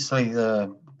obviously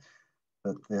the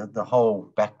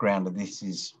whole background of this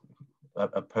is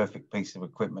a perfect piece of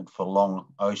equipment for long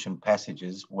ocean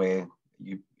passages where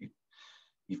you've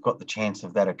got the chance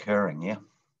of that occurring. Yeah.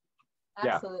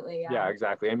 Absolutely. Yeah,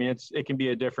 exactly. I mean, it can be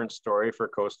a different story for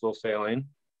coastal sailing,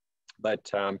 but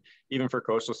even for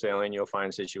coastal sailing, you'll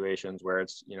find situations where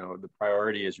it's, you know, the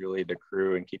priority is really the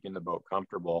crew and keeping the boat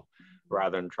comfortable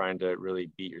rather than trying to really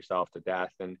beat yourself to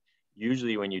death. And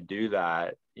usually when you do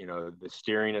that, you know, the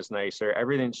steering is nicer,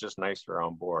 everything's just nicer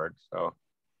on board. So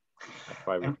that's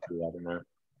why we do that in there.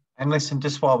 And listen,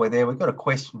 just while we're there, we've got a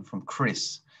question from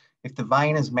Chris. If the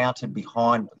vane is mounted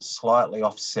behind but slightly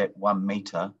offset 1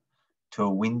 metre to a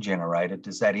wind generator,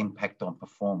 does that impact on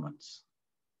performance?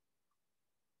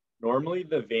 Normally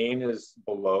the vane is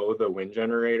below the wind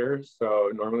generator. So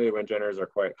normally the wind generators are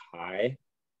quite high.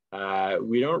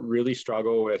 We don't really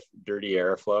struggle with dirty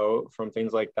airflow from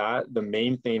things like that. The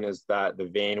main thing is that the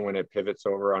vane, when it pivots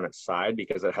over on its side,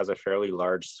 because it has a fairly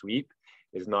large sweep,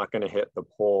 is not going to hit the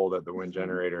pole that the wind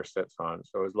generator sits on.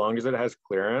 So as long as it has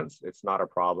clearance, it's not a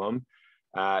problem.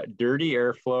 Dirty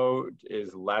airflow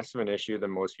is less of an issue than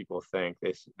most people think.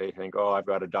 They think, oh, I've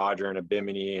got a Dodger and a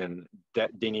Bimini and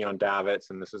dinghy on davits,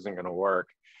 and this isn't going to work.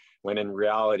 When in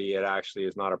reality, it actually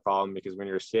is not a problem, because when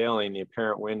you're sailing, the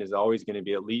apparent wind is always going to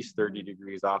be at least 30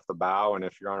 degrees off the bow. And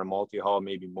if you're on a multi-hull,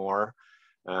 maybe more.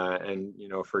 And, you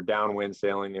know, for downwind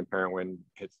sailing, the apparent wind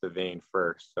hits the vane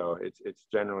first. So it's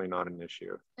generally not an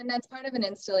issue. And that's part of an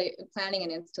planning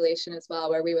and installation as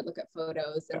well, where we would look at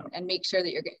photos and make sure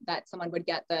that that someone would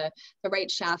get the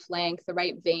right shaft length, the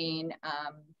right vane,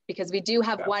 because we do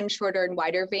have one shorter and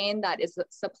wider vane that is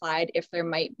supplied if there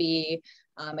might be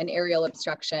an aerial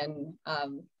obstruction,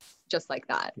 just like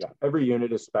that. Yeah, every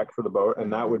unit is spec for the boat,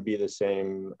 and that would be the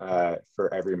same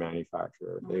for every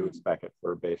manufacturer. They would spec it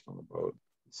for based on the boat.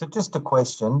 So just a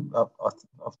question,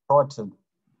 I've tried to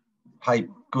pay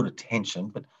good attention,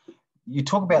 but you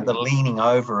talk about the leaning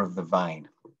over of the vane.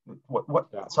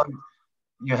 So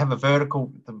you have a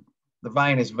vertical, the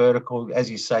vane is vertical,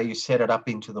 as you say, you set it up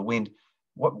into the wind.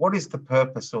 What is the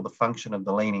purpose or the function of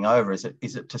the leaning over? Is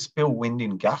it to spill wind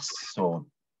in gusts, or?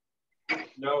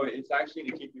 No, it's actually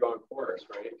to keep you on course,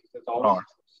 right? Because it's always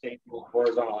stable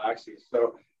horizontal axis.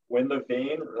 So when the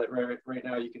vane, right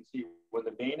now you can see, when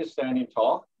the vane is standing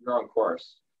tall, you're on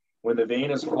course. When the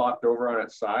vane is flopped over on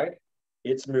its side,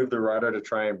 it's moved the rudder to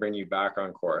try and bring you back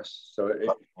on course. So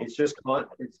it's just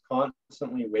it's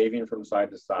constantly waving from side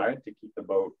to side to keep the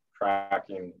boat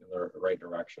tracking in the right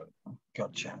direction.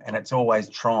 Gotcha. And it's always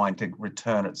trying to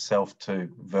return itself to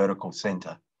vertical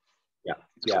center. Yeah.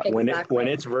 Exactly. When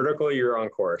it's vertical, you're on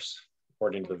course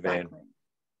according to the vane.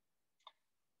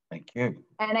 Thank you.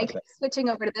 And I keep switching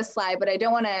over to this slide, but I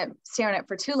don't want to stay on it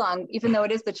for too long, even though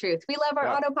it is the truth. We love our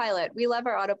autopilot. We love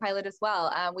our autopilot as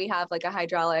well. We have like a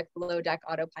hydraulic below deck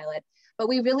autopilot, but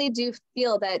we really do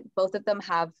feel that both of them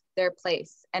have their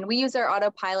place. And we use our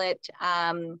autopilot,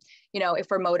 you know, if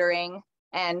we're motoring,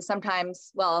 and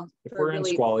sometimes, if we're in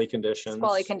squally conditions,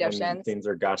 and things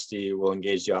are gusty, we'll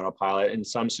engage the autopilot. In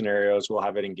some scenarios, we'll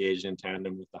have it engaged in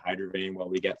tandem with the Hydrovane while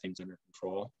we get things under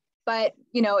control. But,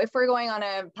 you know, if we're going on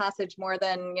a passage more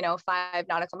than, you know, 5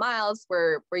 nautical miles,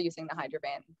 we're using the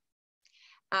Hydrovane.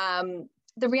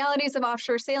 The realities of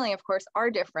offshore sailing, of course,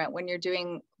 are different when you're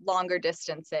doing longer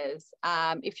distances.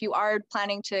 If you are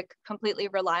planning to completely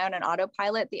rely on an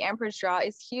autopilot, the amperage draw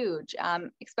is huge,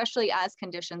 especially as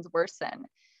conditions worsen.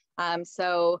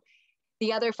 So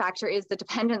the other factor is the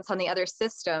dependence on the other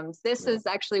systems. This is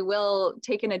actually Will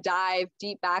taking a dive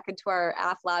deep back into our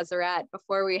aft lazarette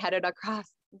before we headed across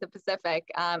the Pacific,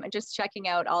 and just checking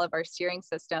out all of our steering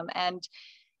system. And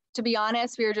to be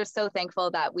honest, we were just so thankful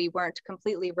that we weren't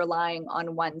completely relying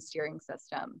on one steering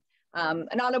system.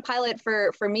 An autopilot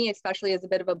for me especially is a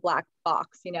bit of a black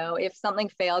box. You know, if something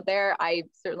failed there, I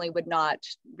certainly would not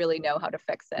really know how to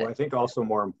fix it. Well, I think also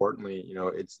more importantly, you know,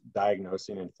 it's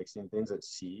diagnosing and fixing things at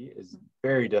sea is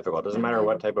very difficult. It doesn't matter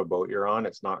what type of boat you're on,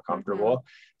 it's not comfortable.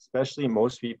 Especially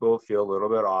most people feel a little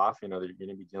bit off, you know, they're going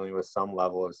to be dealing with some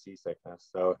level of seasickness.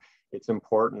 So it's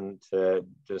important to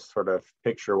just sort of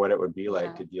picture what it would be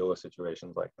like to deal with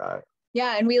situations like that.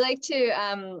 Yeah, and we like to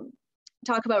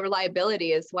talk about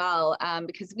reliability as well,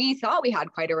 because we thought we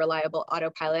had quite a reliable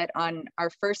autopilot on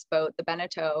our first boat, the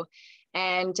Beneteau.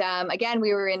 And again,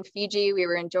 we were in Fiji, we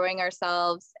were enjoying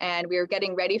ourselves, and we were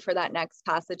getting ready for that next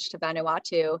passage to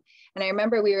Vanuatu. And I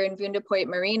remember we were in Vunda Point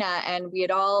Marina, and we had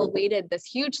all waited this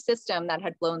huge system that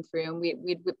had blown through, and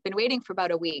we'd been waiting for about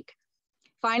a week.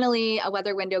 Finally, a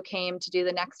weather window came to do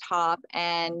the next hop,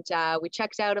 and we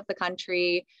checked out of the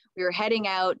country. We were heading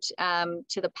out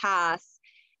to the pass.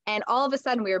 And all of a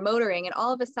sudden we were motoring, and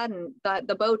all of a sudden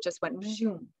the boat just went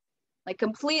zoom, like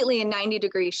completely a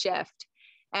 90-degree shift.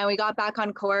 And we got back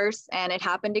on course, and it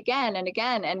happened again and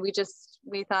again. And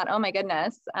we thought, oh my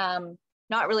goodness,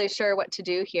 not really sure what to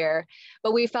do here.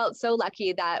 But we felt so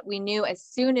lucky that we knew as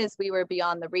soon as we were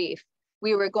beyond the reef,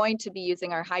 we were going to be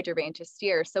using our Hydrovane to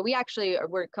steer. So we actually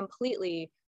were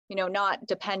completely, you know, not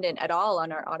dependent at all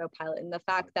on our autopilot. And the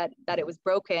fact that it was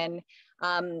broken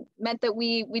meant that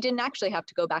we didn't actually have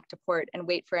to go back to port and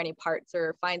wait for any parts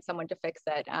or find someone to fix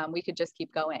it. We could just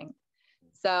keep going.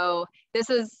 So this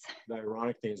is the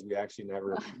ironic thing is we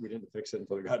didn't fix it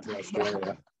until we got to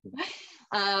Australia.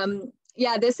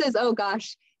 Yeah, this is, oh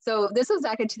gosh. So this was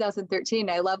back in 2013.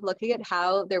 I love looking at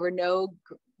how there were no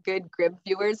good Grib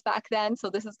viewers back then.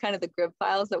 So this is kind of the Grib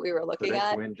files that we were looking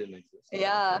at. Wind didn't exist.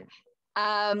 Yeah.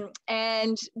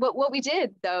 And what we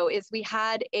did though is we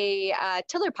had a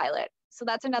tiller pilot. So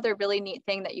that's another really neat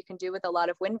thing that you can do with a lot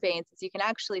of wind vanes is you can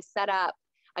actually set up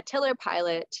a tiller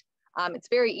pilot. It's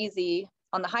very easy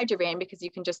on the Hydrovane because you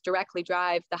can just directly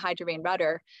drive the Hydrovane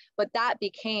rudder, but that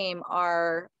became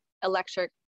our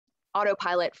electric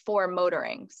autopilot for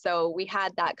motoring. So we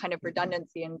had that kind of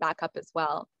redundancy and backup as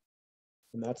well.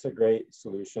 And that's a great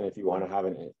solution if you want to have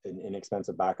an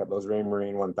inexpensive backup. Those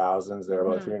Raymarine 1000s, they're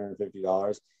about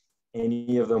 $350.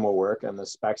 Any of them will work, and the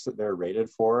specs that they're rated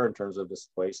for in terms of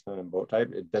displacement and boat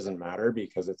type, it doesn't matter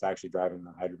because it's actually driving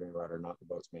the Hydrovane rudder, not the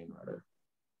boat's main rudder.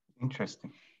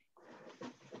 Interesting.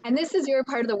 And this is your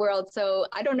part of the world, so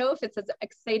I don't know if it's as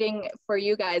exciting for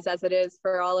you guys as it is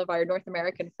for all of our North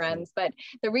American friends, but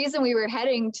the reason we were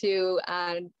heading to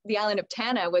the island of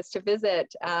Tanna was to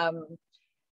visit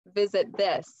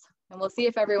this, and we'll see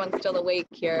if everyone's still awake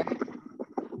here.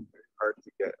 Hard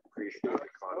to get appreciated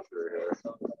contour here.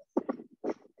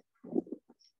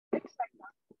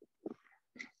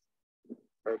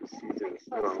 Hard to see through the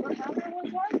snow.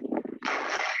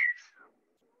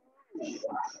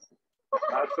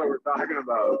 That's what we're talking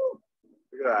about.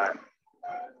 Look at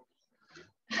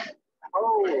that.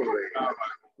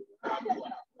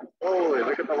 Holy,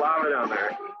 look at the lava down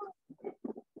there.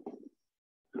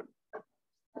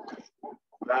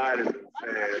 That is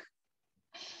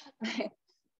insane.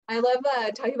 I love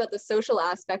talking about the social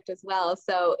aspect as well.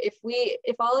 So if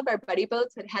all of our buddy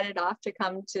boats had headed off to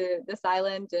come to this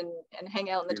island and hang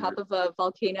out on the top of a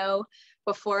volcano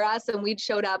before us, and we'd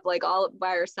showed up like all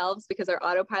by ourselves because our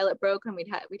autopilot broke and we'd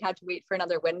had to wait for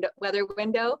another weather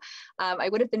window, I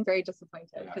would have been very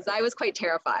disappointed because I was quite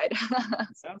terrified.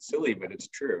 It sounds silly, but it's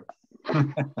true.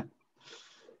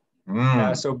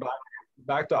 Yeah, so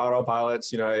back to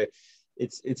autopilots, you know,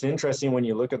 it's interesting when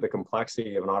you look at the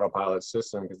complexity of an autopilot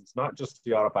system because it's not just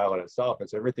the autopilot itself,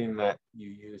 it's everything that you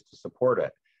use to support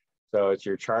it. So it's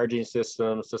your charging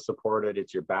systems to support it,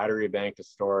 it's your battery bank to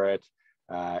store it,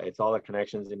 it's all the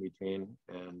connections in between,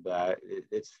 and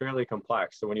it's fairly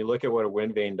complex. So when you look at what a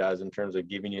Windvane does in terms of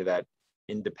giving you that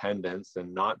independence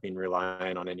and not being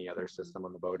reliant on any other system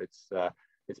on the boat,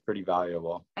 it's pretty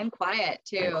valuable. And quiet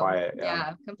too. And quiet,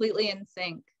 yeah, completely in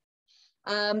sync.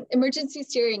 Emergency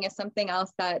steering is something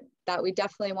else that we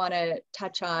definitely want to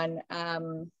touch on.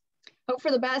 Hope for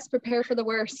the best, prepare for the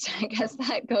worst. I guess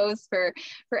that goes for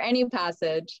any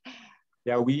passage.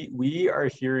 Yeah, we are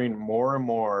hearing more and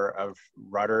more of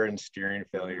rudder and steering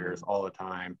failures all the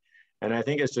time. And I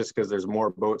think it's just because there's more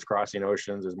boats crossing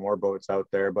oceans, there's more boats out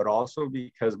there, but also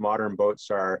because modern boats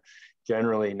are,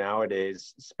 generally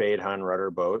nowadays spade hun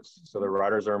rudder boats. So the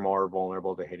rudders are more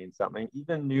vulnerable to hitting something.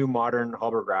 Even new modern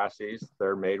Hydrovanes,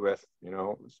 they're made with, you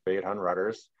know, spade hun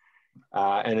rudders.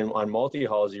 On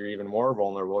multi-hulls, you're even more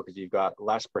vulnerable because you've got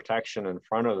less protection in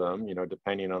front of them, you know,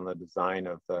 depending on the design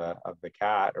of the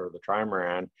cat or the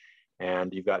trimaran,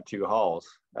 and you've got two hulls.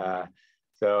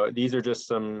 So these are just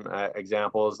some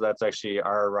examples. That's actually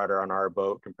our rudder on our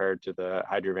boat compared to the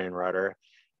Hydrovane rudder.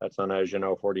 That's on a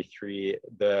Jeanneau 43.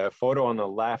 The photo on the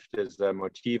left is the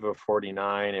Motiva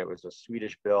 49. It was a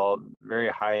Swedish built, very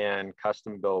high-end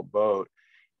custom built boat.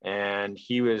 And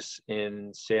he was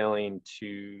in sailing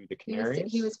to the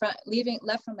Canaries. He was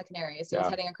left from the Canaries. He was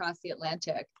heading across the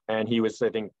Atlantic. And he was, I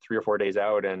think, 3 or 4 days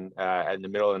out. And in the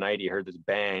middle of the night, he heard this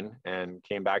bang and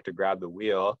came back to grab the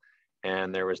wheel.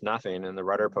 And there was nothing. And the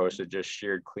rudder post had just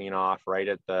sheared clean off right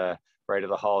at the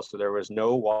hull. So there was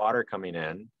no water coming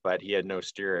in, but he had no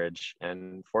steerage.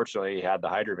 And fortunately, he had the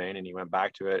Hydrovane and he went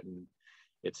back to it, and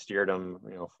it steered him,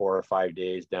 you know, 4 or 5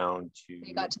 days down to.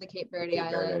 He got to the Cape Verde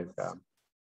Islands. Yeah.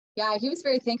 Yeah, he was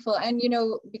very thankful. And, you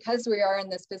know, because we are in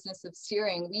this business of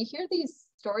steering, we hear these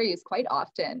stories quite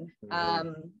often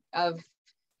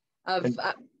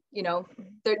you know,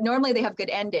 normally they have good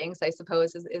endings, I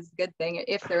suppose, is a good thing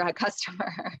if they're a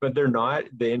customer. But they're not.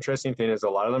 The interesting thing is a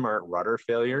lot of them aren't rudder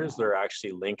failures. They're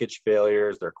actually linkage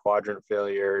failures. They're quadrant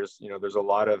failures. You know, there's a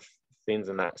lot of things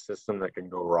in that system that can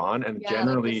go wrong. And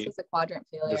generally, like this is a quadrant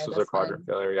failure. This was a quadrant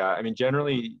failure, yeah. I mean,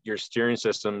 generally, your steering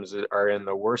systems are in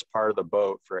the worst part of the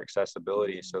boat for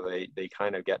accessibility, so they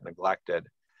kind of get neglected.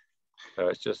 So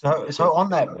it's just so on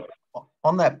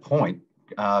that point.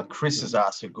 Chris has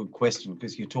asked a good question,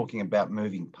 because you're talking about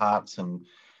moving parts and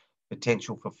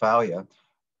potential for failure.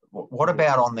 What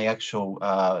about on the actual,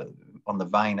 on the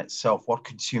vane itself? What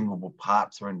consumable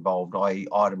parts are involved, i.e.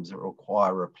 items that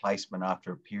require replacement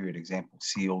after a period, example,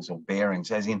 seals or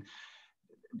bearings? As in,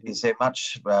 is there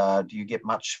much, do you get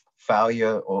much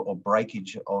failure or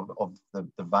breakage of the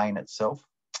vane itself?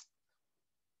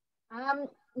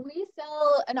 We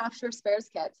sell an offshore spares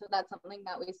kit, so that's something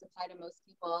that we supply to most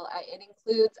people. It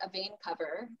includes a vane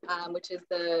cover, which is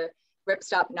the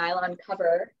ripstop nylon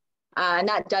cover, and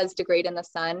that does degrade in the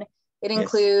sun. It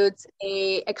includes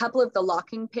a couple of the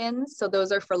locking pins, so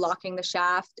those are for locking the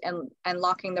shaft and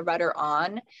locking the rudder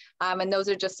on, and those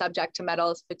are just subject to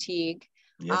metals fatigue.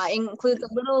 It includes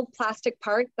a little plastic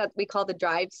part that we call the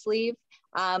drive sleeve.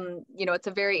 You know, it's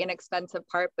a very inexpensive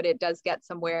part, but it does get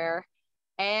some wear.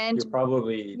 And you're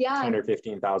probably 10 or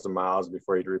 15,000 miles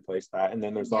before you'd replace that. And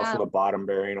then there's also the bottom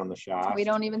bearing on the shaft. We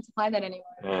don't even supply that anymore.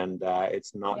 And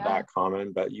it's not that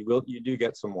common, but you do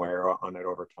get some wear on it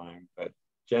over time. But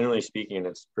generally speaking,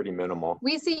 it's pretty minimal.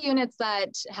 We see units that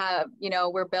have, you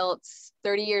know, were built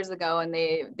 30 years ago and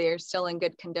they're still in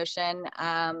good condition.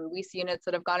 We see units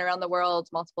that have gone around the world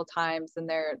multiple times and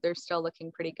they're still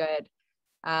looking pretty good.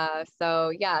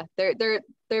 So yeah,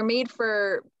 they're made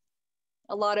for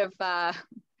a lot of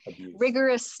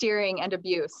rigorous steering and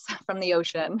abuse from the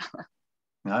ocean.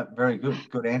 No, very good.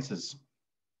 Good answers.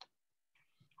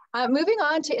 Moving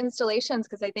on to installations,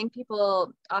 because I think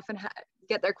people often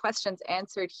get their questions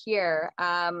answered here.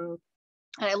 And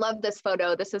I love this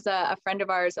photo. This is a friend of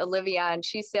ours, Olivia, and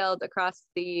she sailed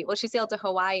she sailed to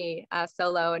Hawaii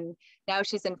solo, and now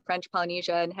she's in French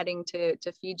Polynesia and heading to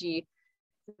Fiji.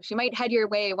 She might head your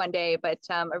way one day, but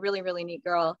a really, really neat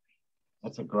girl.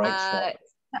 That's a great shot.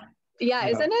 Yeah,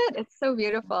 isn't it? It's so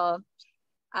beautiful.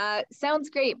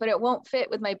 Sounds great, but it won't fit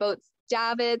with my boat's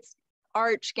davits,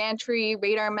 arch, gantry,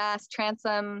 radar mast,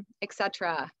 transom,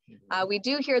 etc. We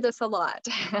do hear this a lot.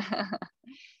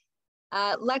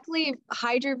 Luckily,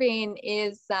 Hydrovane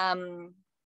is,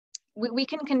 we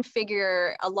can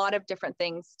configure a lot of different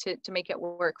things to make it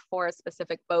work for a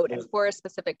specific boat and for a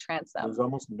specific transom. There's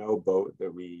almost no boat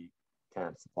that we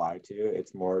can't supply to.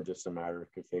 It's more just a matter of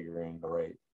configuring the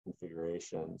right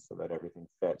configuration so that everything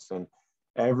fits. And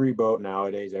every boat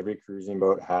nowadays, every cruising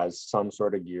boat has some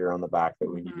sort of gear on the back that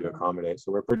we need to accommodate.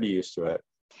 So we're pretty used to it.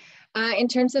 In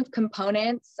terms of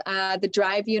components, the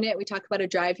drive unit, we talk about a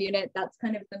drive unit. That's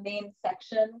kind of the main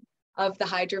section of the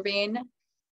Hydrovane.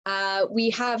 We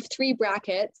have 3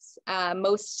 brackets.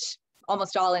 Almost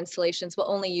all installations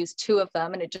will only use 2 of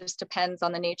them, and it just depends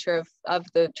on the nature of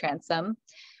the transom.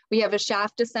 We have a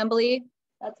shaft assembly.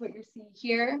 That's what you're seeing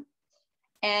here.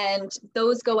 And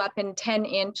those go up in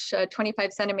 10-inch,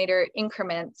 25-centimeter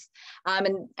increments.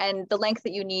 And the length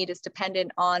that you need is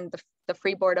dependent on the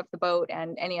freeboard of the boat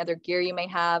and any other gear you may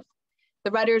have.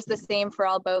 The rudder is the same for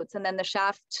all boats. And then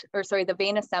the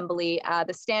vane assembly,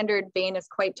 the standard vane is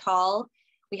quite tall.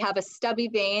 We have a stubby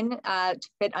vane to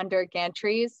fit under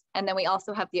gantries. And then we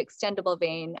also have the extendable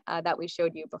vane that we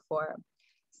showed you before.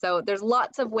 So there's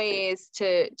lots of ways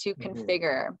to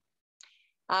configure.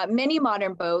 Many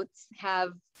modern boats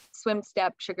have swim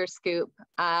step, sugar scoop.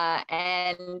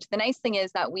 And the nice thing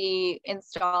is that we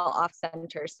install off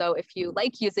center. So if you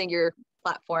like using your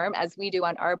platform as we do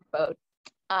on our boat,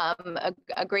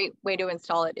 a great way to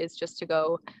install it is just to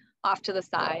go off to the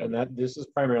side. And this is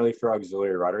primarily for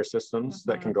auxiliary rudder systems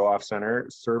that can go off center.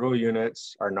 Servo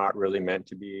units are not really meant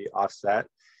to be offset.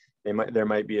 There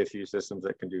might be a few systems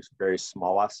that can do very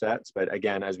small offsets, but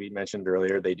again, as we mentioned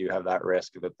earlier, they do have that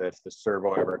risk that if the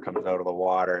servo ever comes out of the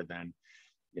water, then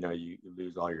you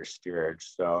lose all your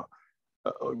steerage. So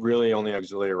really only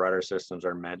auxiliary rudder systems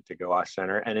are meant to go off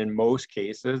center. And in most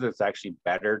cases, it's actually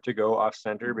better to go off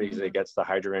center because it gets the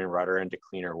Hydrovane rudder into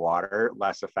cleaner water,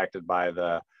 less affected by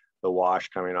the wash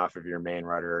coming off of your main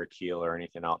rudder or keel or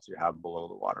anything else you have below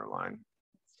the water line.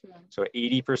 So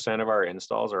 80% of our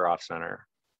installs are off center.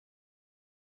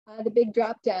 The big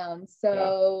drop down,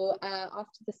 so off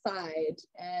to the side.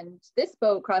 And this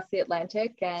boat crossed the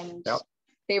Atlantic, and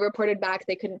they reported back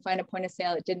they couldn't find a point of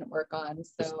sale it didn't work on.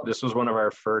 So this was one of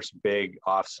our first big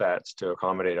offsets to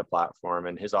accommodate a platform,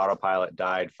 and his autopilot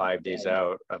died 5 days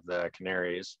out of the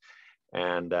Canaries.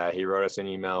 And he wrote us an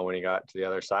email when he got to the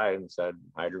other side and said,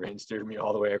 Hydrovane steered me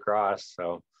all the way across.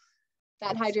 So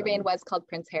that Hydrovane was called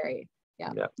Prince Harry.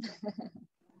 Yeah.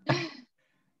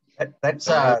 That's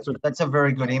a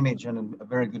very good image and a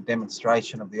very good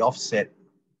demonstration of the offset.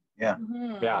 Yeah.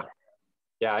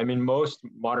 Yeah. I mean, most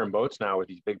modern boats now with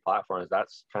these big platforms,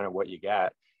 that's kind of what you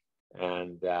get.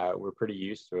 And we're pretty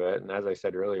used to it. And as I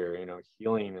said earlier,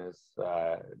 heeling is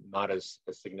not as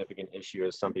a significant issue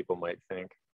as some people might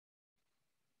think.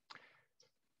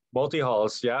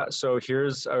 Multi-hulls, yeah. So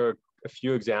here's a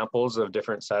few examples of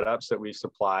different setups that we've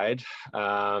supplied.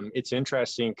 It's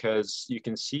interesting because you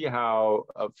can see how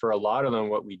for a lot of them,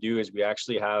 what we do is we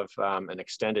actually have an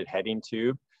extended heading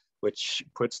tube, which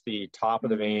puts the top of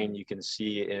the vane. You can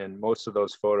see in most of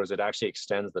those photos, it actually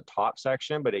extends the top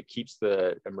section, but it keeps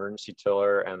the emergency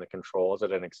tiller and the controls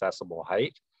at an accessible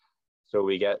height. So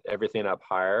we get everything up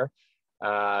higher.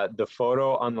 The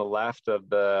photo on the left of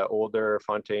the older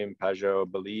Fontaine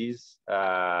Peugeot Belize,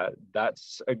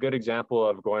 that's a good example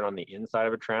of going on the inside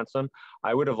of a transom.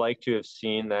 I would have liked to have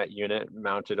seen that unit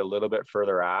mounted a little bit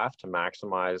further aft to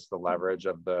maximize the leverage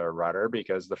of the rudder,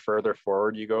 because the further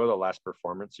forward you go, the less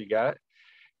performance you get.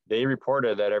 They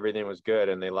reported that everything was good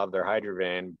and they love their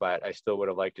Hydrovane, but I still would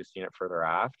have liked to have seen it further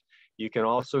aft. You can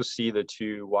also see the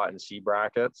two Watt & C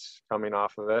brackets coming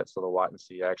off of it. So the Watt &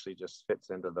 C actually just fits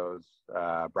into those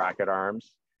bracket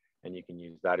arms, and you can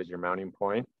use that as your mounting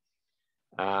point.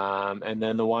 And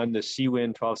then the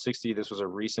Seawind 1260, this was a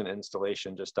recent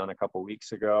installation just done a couple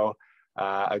weeks ago.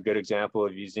 A good example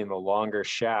of using the longer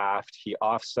shaft. He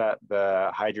offset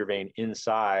the Hydrovane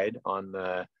inside on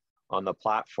the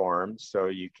platform, so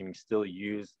you can still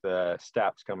use the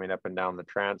steps coming up and down the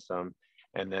transom.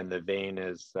 And then the vane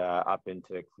is up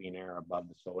into clean air above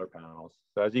the solar panels.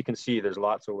 So as you can see, there's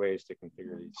lots of ways to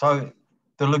configure these. So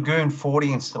the Lagoon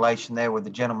 40 installation there with the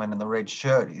gentleman in the red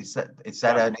shirt,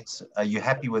 are you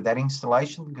happy with that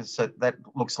installation? Because that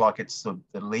looks like it's the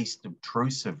least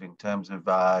obtrusive in terms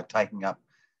of taking up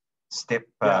step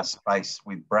space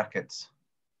with brackets.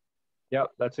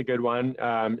 Yep, that's a good one.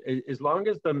 As long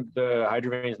as the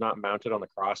Hydrovane is not mounted on the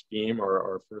cross beam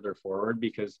or further forward,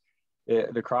 because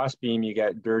the cross beam, you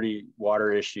get dirty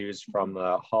water issues from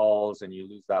the hulls and you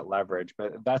lose that leverage.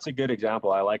 But that's a good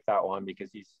example. I like that one because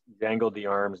he's angled the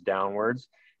arms downwards.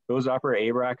 Those upper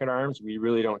A bracket arms, we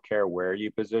really don't care where you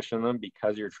position them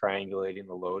because you're triangulating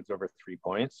the loads over 3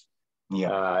 points.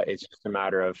 Yeah, it's just a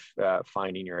matter of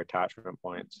finding your attachment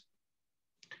points.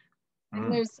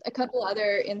 And there's a couple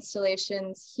other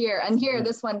installations here. And here,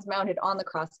 this one's mounted on the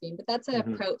cross beam, but that's a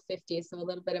Prout 50, so a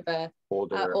little bit of a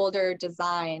older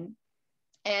design.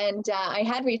 And I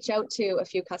had reached out to a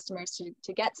few customers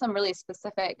to get some really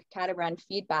specific catamaran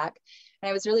feedback.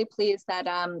 And I was really pleased that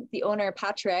the owner,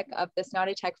 Patrick, of this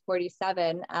Nautitech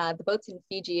 47, the boat's in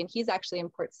Fiji, and he's actually in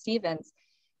Port Stevens.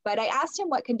 But I asked him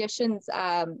what conditions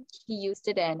he used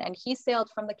it in, and he sailed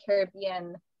from the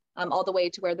Caribbean all the way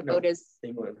to where the boat is.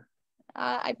 England.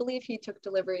 I believe he took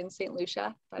delivery in St.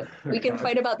 Lucia, but we can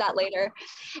fight about that later.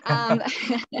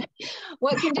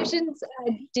 What conditions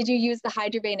did you use the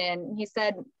Hydrovane in? He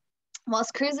said,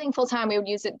 whilst cruising full time, we would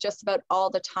use it just about all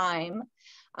the time.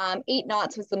 8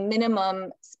 knots was the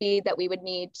minimum speed that we would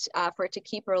need for it to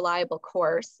keep a reliable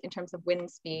course in terms of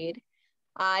wind speed.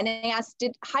 And I asked,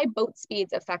 did high boat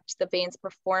speeds affect the vane's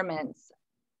performance?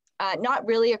 Not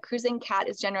really. A cruising cat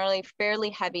is generally fairly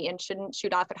heavy and shouldn't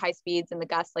shoot off at high speeds in the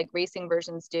gusts like racing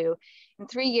versions do. In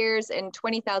 3 years and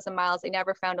 20,000 miles, I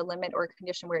never found a limit or a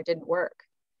condition where it didn't work.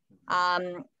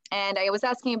 And I was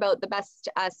asking about the best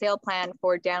sail plan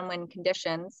for downwind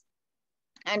conditions,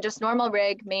 and just normal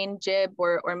rig, main jib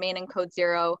or main and code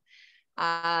 0.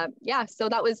 Yeah, so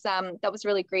that was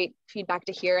really great feedback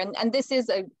to hear. And this is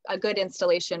a good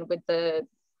installation with the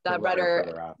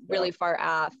rudder aft, really far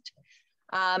aft.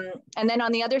 And then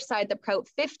on the other side, the Prout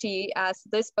 50, so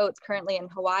this boat's currently in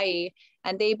Hawaii,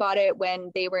 and they bought it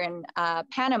when they were in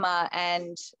Panama,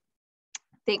 and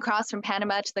they crossed from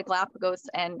Panama to the Galapagos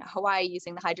and Hawaii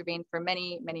using the Hydrovane for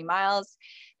many, many miles.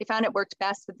 They found it worked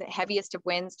best with the heaviest of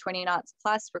winds, 20 knots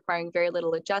plus, requiring very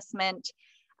little adjustment.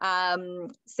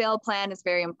 Sail plan is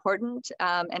very important,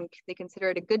 and they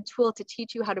consider it a good tool to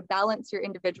teach you how to balance your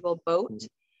individual boat.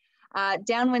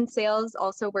 Downwind sails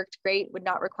also worked great, would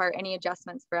not require any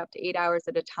adjustments for up to 8 hours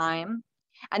at a time.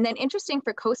 And then interesting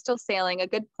for coastal sailing, a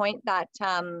good point that,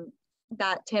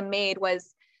 that Tim made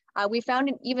was, we found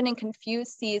even in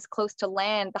confused seas close to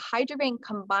land, the Hydrovane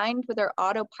combined with our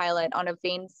autopilot on a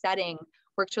vane setting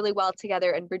worked really well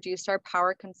together and reduced our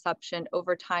power consumption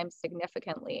over time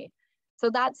significantly. So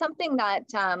that's something that,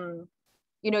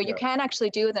 you know, you can actually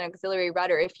do with an auxiliary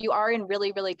rudder. If you are in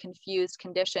really, really confused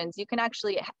conditions, you can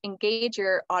actually engage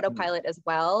your autopilot as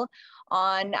well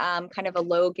on kind of a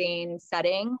low gain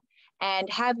setting and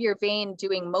have your vane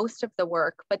doing most of the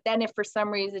work. But then if for some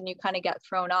reason you kind of get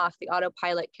thrown off, the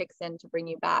autopilot kicks in to bring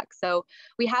you back. So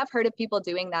we have heard of people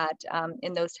doing that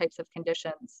in those types of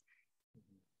conditions.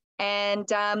 And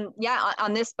yeah,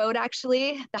 on this boat,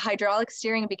 actually, the hydraulic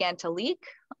steering began to leak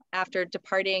after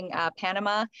departing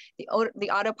Panama. The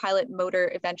autopilot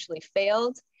motor eventually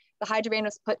failed. The Hydrovane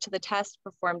was put to the test,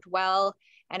 performed well,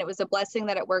 and it was a blessing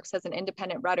that it works as an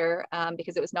independent rudder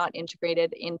because it was not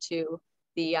integrated into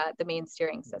the main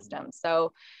steering system.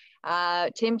 So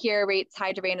Tim here rates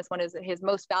Hydrovane as one of his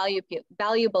most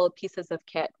valuable pieces of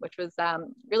kit, which was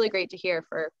really great to hear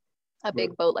for a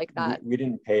big boat like that. We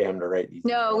didn't pay him to write these.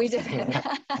 No, we didn't.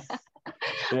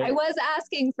 I was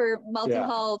asking for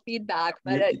multi-hull feedback,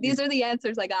 but these are the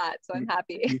answers I got, so I'm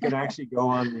happy. You can actually go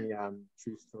on the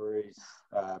True Stories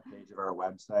page of our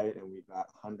website, and we've got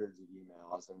hundreds of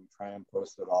emails, and we try and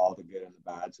post it all, the good and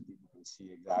the bad, so people can see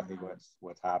exactly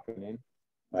what's happening.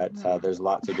 But there's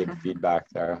lots of good feedback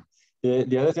there.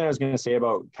 The other thing I was going to say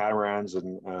about catamarans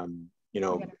and you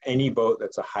know, any boat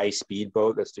that's a high-speed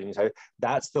boat that's doing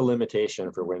that's the limitation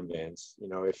for wind vanes. You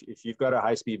know, if you've got a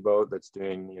high-speed boat that's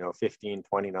doing, you know, 15,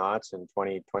 20 knots and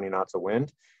 20 knots of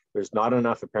wind, there's not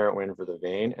enough apparent wind for the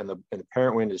vane, and the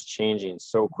apparent wind is changing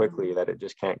so quickly that it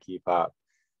just can't keep up.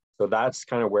 So that's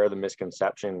kind of where the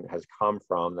misconception has come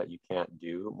from, that you can't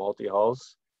do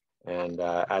multi-hulls. And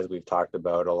as we've talked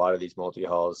about, a lot of these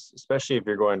multi-hulls, especially if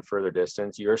you're going further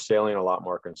distance, you're sailing a lot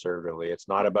more conservatively. It's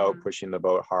not about pushing the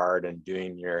boat hard and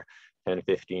doing your 10,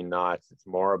 15 knots. It's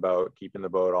more about keeping the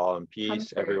boat all in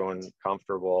peace, everyone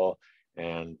comfortable,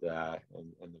 and the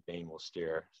vane will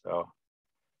steer. So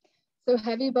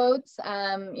heavy boats,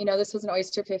 you know, this was an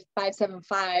Oyster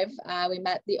 575. We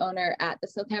met the owner at the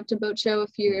Southampton Boat Show a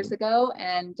few years ago,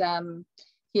 and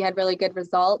he had really good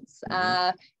results.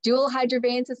 Dual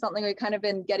Hydrovanes is something we've kind of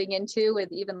been getting into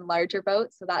with even larger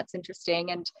boats, so that's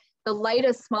interesting. And the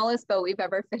lightest, smallest boat we've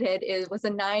ever fitted was a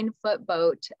 9-foot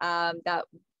boat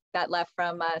that left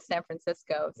from San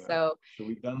Francisco. So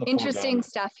we've done the interesting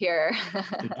stuff here.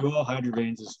 The dual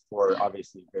Hydrovanes is for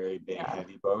obviously very big,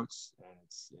 heavy boats, and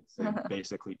it's like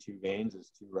basically 2 vanes,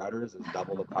 it's 2 rudders, it's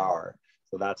double the power.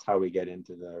 So that's how we get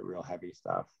into the real heavy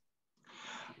stuff.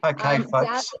 Okay,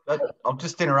 folks, I'll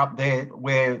just interrupt there.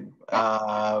 We've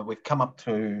come up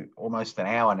to almost an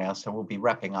hour now, so we'll be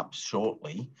wrapping up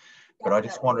shortly. But I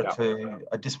just wanted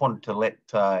to let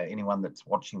anyone that's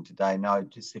watching today know,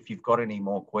 just if you've got any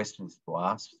more questions to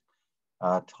ask,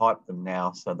 type them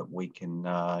now so that we can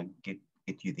get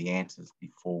you the answers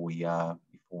before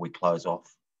we close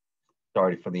off.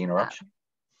 Sorry for the interruption.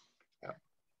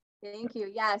 Thank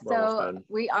you. Yeah, so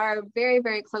we are very,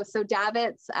 very close. So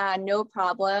davits, no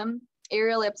problem.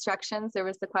 Aerial obstructions, there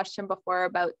was the question before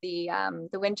about the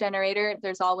wind generator.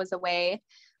 There's always a way,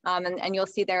 and you'll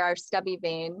see there our stubby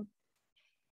vane.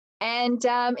 And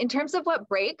in terms of what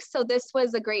breaks, so this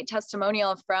was a great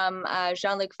testimonial from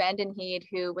Jean-Luc Vandenheede,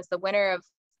 who was the winner of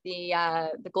the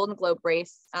Golden Globe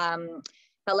race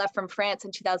that left from France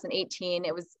in 2018.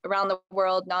 It was around the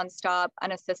world, nonstop,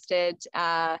 unassisted,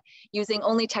 using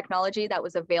only technology that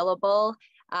was available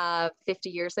 50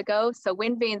 years ago. So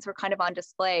wind vanes were kind of on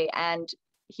display, and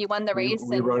he won the race.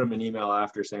 We wrote him an email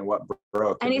after saying what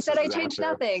broke. And he said, I changed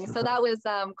nothing. So that was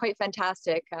quite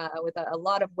fantastic with a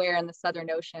lot of wear in the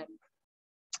Southern Ocean.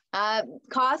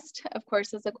 Cost, of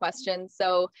course, is a question.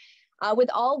 So With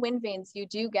all Windvanes, you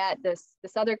do get this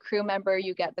other crew member,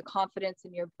 you get the confidence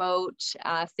in your boat,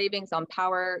 savings on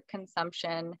power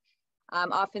consumption.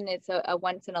 Often it's a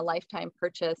once in a lifetime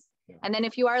purchase. Yeah. And then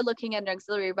if you are looking at an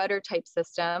auxiliary rudder type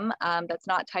system that's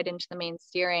not tied into the main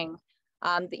steering,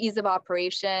 the ease of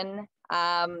operation,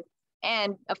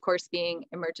 and of course being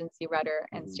emergency rudder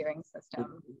and steering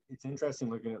system. It's interesting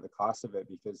looking at the cost of it,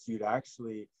 because you'd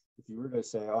actually, if you were to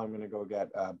say, oh, I'm going to go get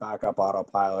a backup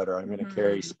autopilot, or I'm going to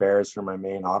carry spares for my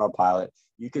main autopilot,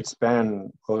 you could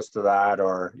spend close to that,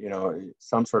 or, you know,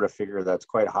 some sort of figure that's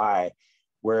quite high.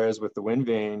 Whereas with the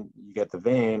Windvane, you get the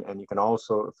vane, and you can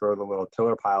also throw the little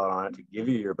tiller pilot on it to give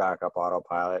you your backup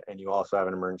autopilot, and you also have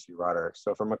an emergency rudder.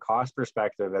 So from a cost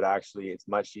perspective, it's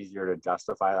much easier to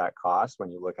justify that cost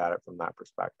when you look at it from that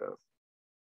perspective.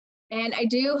 And I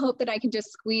do hope that I can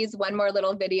just squeeze one more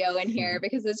little video in here,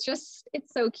 because it's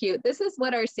so cute. This is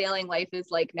what our sailing life is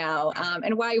like now,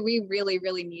 and why we really,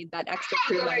 really need that extra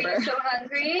crew member. Are you so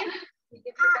hungry? We give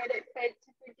you credit for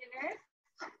dinner.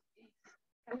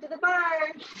 Come to the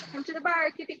bar. Come to the bar.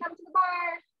 Kippy, come to the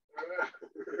bar.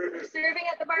 We're serving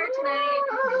at the bar tonight.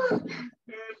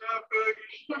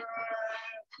 I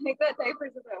think that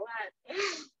diaper's a bit wet.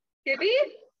 Kippy,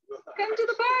 come to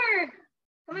the bar.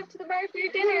 Come up to the bar for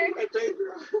your dinner.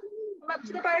 Come up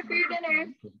to the bar for your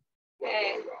dinner.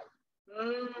 Okay.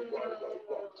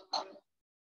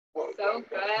 So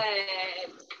good.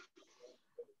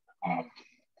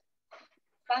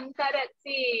 Sunset at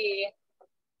sea.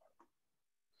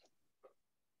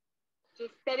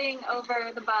 Just sitting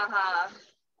over the Baja.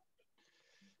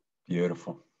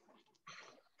 Beautiful.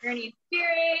 Gurney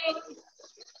steering.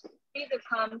 These have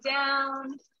calmed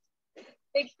down.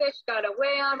 Big fish got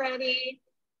away already,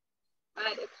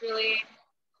 but it's really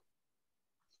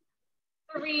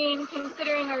serene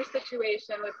considering our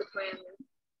situation with the twins.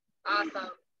 Awesome.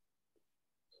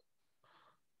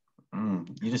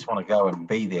 You just want to go and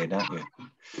be there, don't you?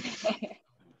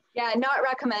 Yeah, not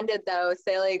recommended though,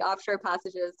 sailing offshore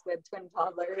passages with twin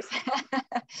toddlers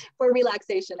for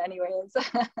relaxation anyways.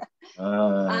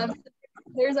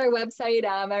 There's our website,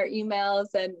 our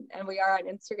emails, and we are on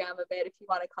Instagram a bit if you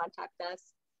want to contact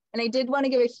us. And I did want to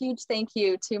give a huge thank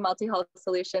you to Multi-Hull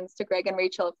Solutions, to Greg and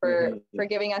Rachel for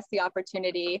giving us the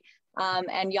opportunity,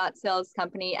 and Yacht Sales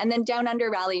Company, and then Down Under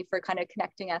Rally for kind of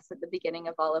connecting us at the beginning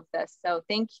of all of this. So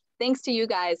thanks to you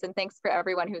guys, and thanks for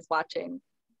everyone who's watching.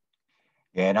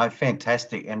 Yeah, no,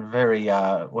 fantastic and very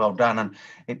well done. And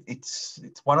it's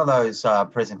one of those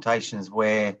presentations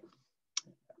where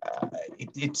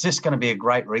it's just going to be a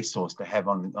great resource to have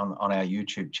on our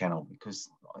YouTube channel, because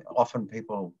often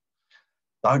people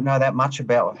don't know that much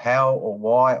about how or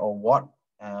why or what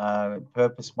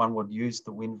purpose one would use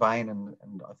the Windvane, and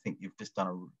I think you've just done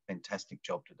a fantastic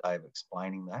job today of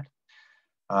explaining that.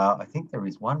 I think there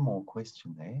is one more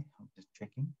question there. I'm just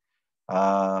checking.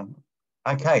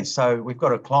 Okay, so we've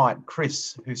got a client,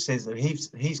 Chris, who says that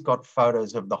he's got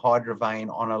photos of the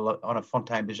Hydrovane on a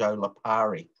Fontaine-Pajot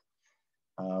Lipari,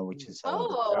 which is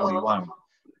the early one.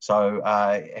 So,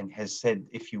 and has said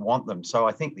if you want them. So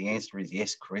I think the answer is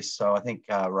yes, Chris. So I think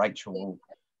Rachel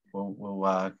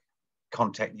will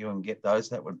contact you and get those.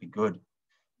 That would be good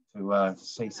to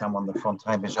see some on the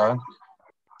Fontaine-Pajot.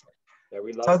 Yeah,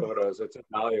 we love photos. It's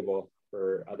invaluable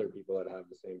for other people that have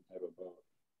the same type of boat.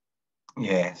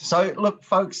 Yeah, so look,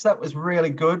 folks, that was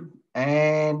really good,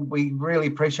 and we really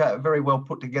appreciate a very well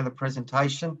put together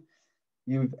presentation.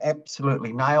 You've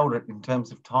absolutely nailed it in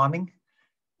terms of timing.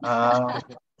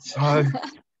 So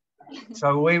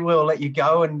we will let you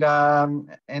go and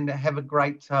have a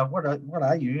great. What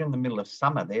are you in the middle of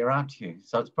summer there, aren't you?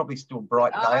 So it's probably still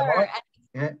bright daylight.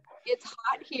 Yeah, it's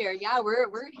hot here. Yeah, we're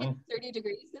hitting 30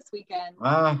 degrees this weekend.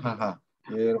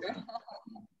 Beautiful.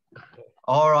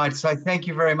 All right, so thank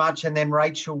you very much. And then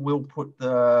Rachel will put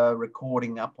the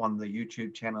recording up on the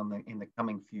YouTube channel in the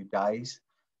coming few days.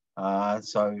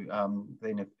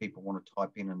 Then if people want to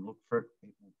type in and look for it, it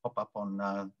will pop up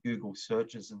on Google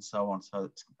searches and so on. So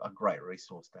it's a great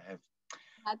resource to have.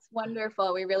 That's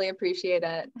wonderful. We really appreciate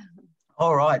it.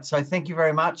 All right, so thank you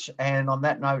very much. And on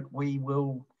that note, we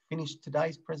will finish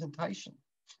today's presentation.